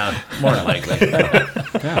 Oh, yeah. More than likely.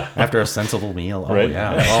 after a sensible meal. Oh Right?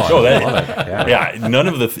 yeah. Oh, I love it. Yeah. Yeah, none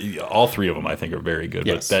of all three of them I think are very good.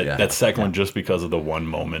 Yes. But that second one, just because of the one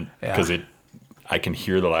moment, because I can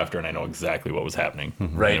hear the laughter and I know exactly what was happening.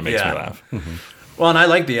 Right, And it makes yeah. me laugh. Well, and I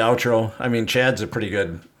like the outro. I mean, Chad's a pretty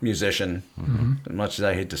good musician. As much as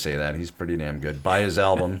I hate to say that, he's pretty damn good. Buy his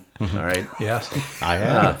album. All right. Yes. I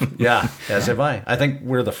have. Yeah, as have I. I think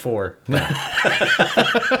we're the 4.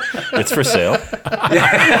 It's for sale. All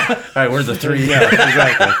right, we're the 3. Yeah,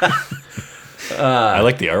 exactly. I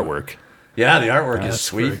like the artwork. Yeah, the artwork is That's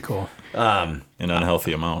sweet. very cool. An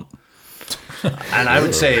unhealthy amount. And I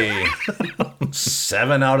would say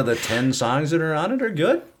 7 out of the 10 songs that are on it are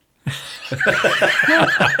good.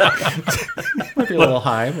 Might be a little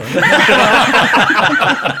high. But...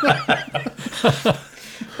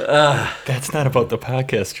 That's That's not about the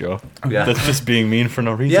podcast, Joe. Yeah. That's just being mean for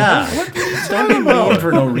no reason. Yeah. Don't be mean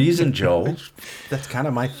for no reason, Joe. That's kind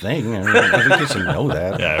of my thing. I mean, I think you should know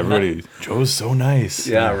that. Yeah, everybody. Joe's so nice.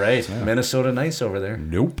 Yeah, right. Minnesota nice over there.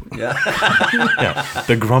 Nope. Yeah. Yeah,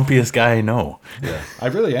 the grumpiest guy I know. I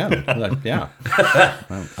really am. Like, yeah.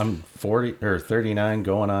 I'm 40 or 39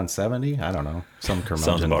 going on 70. I don't know. Some curmudgeon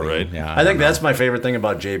Sounds about thing. right. Yeah. I think that's my favorite thing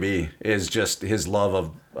about JB is just his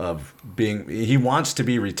love of being. He wants to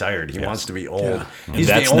be retired. He wants to be old. He's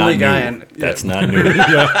the only guy. That's not new.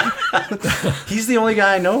 He's the only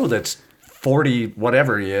guy I know that's 40,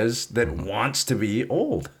 whatever he is, that wants to be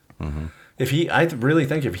old. I really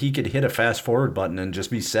think if he could hit a fast forward button and just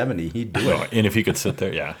be 70, he'd do it. And if he could sit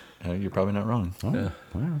there, you're probably not wrong. Yeah.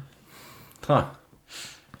 Huh.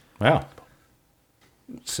 Wow.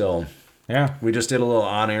 So Yeah. we just did a little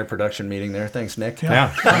on-air production meeting there. Thanks, Nick.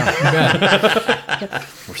 Yeah.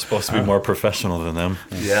 We're supposed to be more professional than them.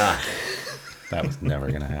 Yeah. That was never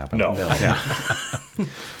going to happen. No. Yeah.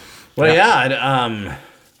 Well, yeah.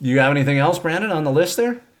 You have anything else, Brandon, on the list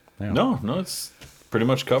there? No, it's pretty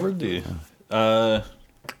much covered. The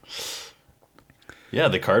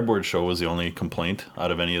cardboard show was the only complaint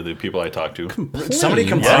out of any of the people I talked to. Somebody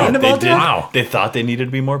complained about they that? Wow. They thought they needed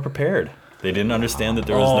to be more prepared. They didn't understand that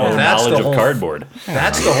there was no that's knowledge the of whole- cardboard.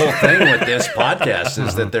 That's the whole thing with this podcast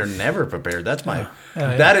is that they're never prepared. That's my.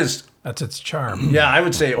 Yeah. That is. That's its charm. Yeah, I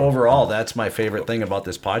would say overall, that's my favorite thing about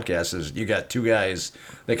this podcast is you got two guys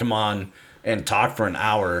that come on and talk for an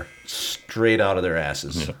hour straight out of their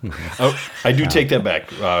asses. Oh, I do take that back.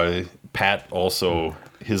 Pat also,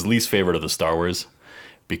 his least favorite of the Star Wars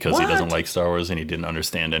because he doesn't like Star Wars and he didn't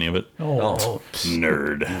understand any of it. Oh,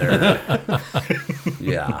 Nerd.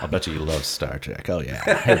 Yeah. I bet you love Star Trek. Oh, yeah.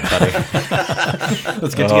 Hey, buddy.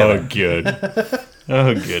 Let's get Oh, together. good.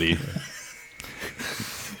 Oh, goody.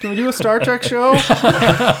 Can we do a Star Trek show? No.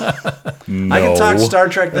 I can talk Star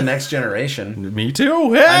Trek: The Next Generation. Me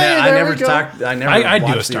too. Hey, I there never we go. talked. I never I'd do a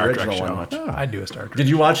watched the Star Trek original show. one much. I'd do a Star Trek. Did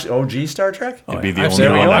you watch OG Star Trek? It'd be the I've only seen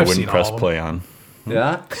one all- I I've wouldn't seen press all of them. play on.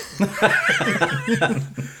 Yeah.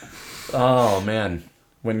 Oh man,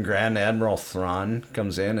 when Grand Admiral Thrawn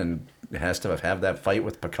comes in and has to have that fight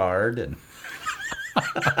with Picard, and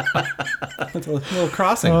It's a little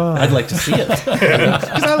crossing. I'd like to see it.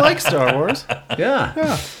 Because I like Star Wars.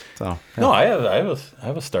 yeah. So, No, I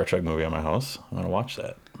have a Star Trek movie at my house. I want to watch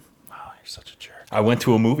that. you're such a jerk. I went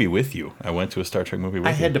to a movie with you. I went to a Star Trek movie with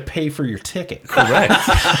I you. had to pay for your ticket. Correct.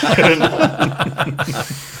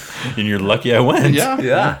 And you're lucky I went.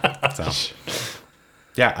 Yeah. So,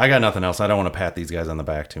 yeah, I got nothing else. I don't want to pat these guys on the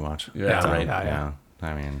back too much. Yeah, So, right. Yeah.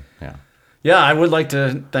 I mean, yeah. Yeah, I would like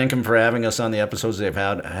to thank them for having us on the episodes they've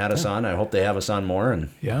had us on. I hope they have us on more. And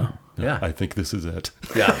Yeah. yeah, I think this is it.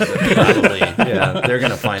 yeah, probably. Yeah, they're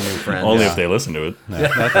gonna find new friends. Only if they listen to it.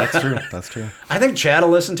 That's true. That's true. I think Chad will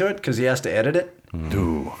listen to it because he has to edit it.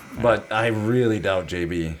 Ooh. But I really doubt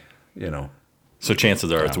JB. You know. So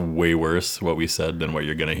chances are it's way worse what we said than what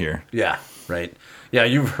you're going to hear. Yeah. Right. Yeah,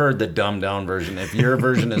 you've heard the dumbed down version. If your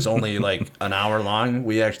version is only like an hour long,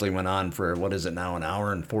 we actually went on for what is it now, an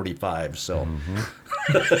hour and 45. So.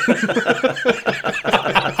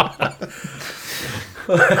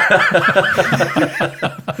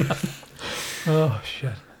 Oh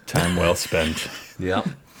shit. Time well spent. Yeah.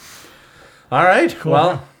 All right.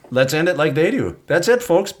 Well, let's end it like they do. That's it,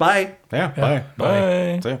 folks. Bye. Yeah. Bye.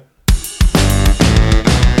 Bye. See ya.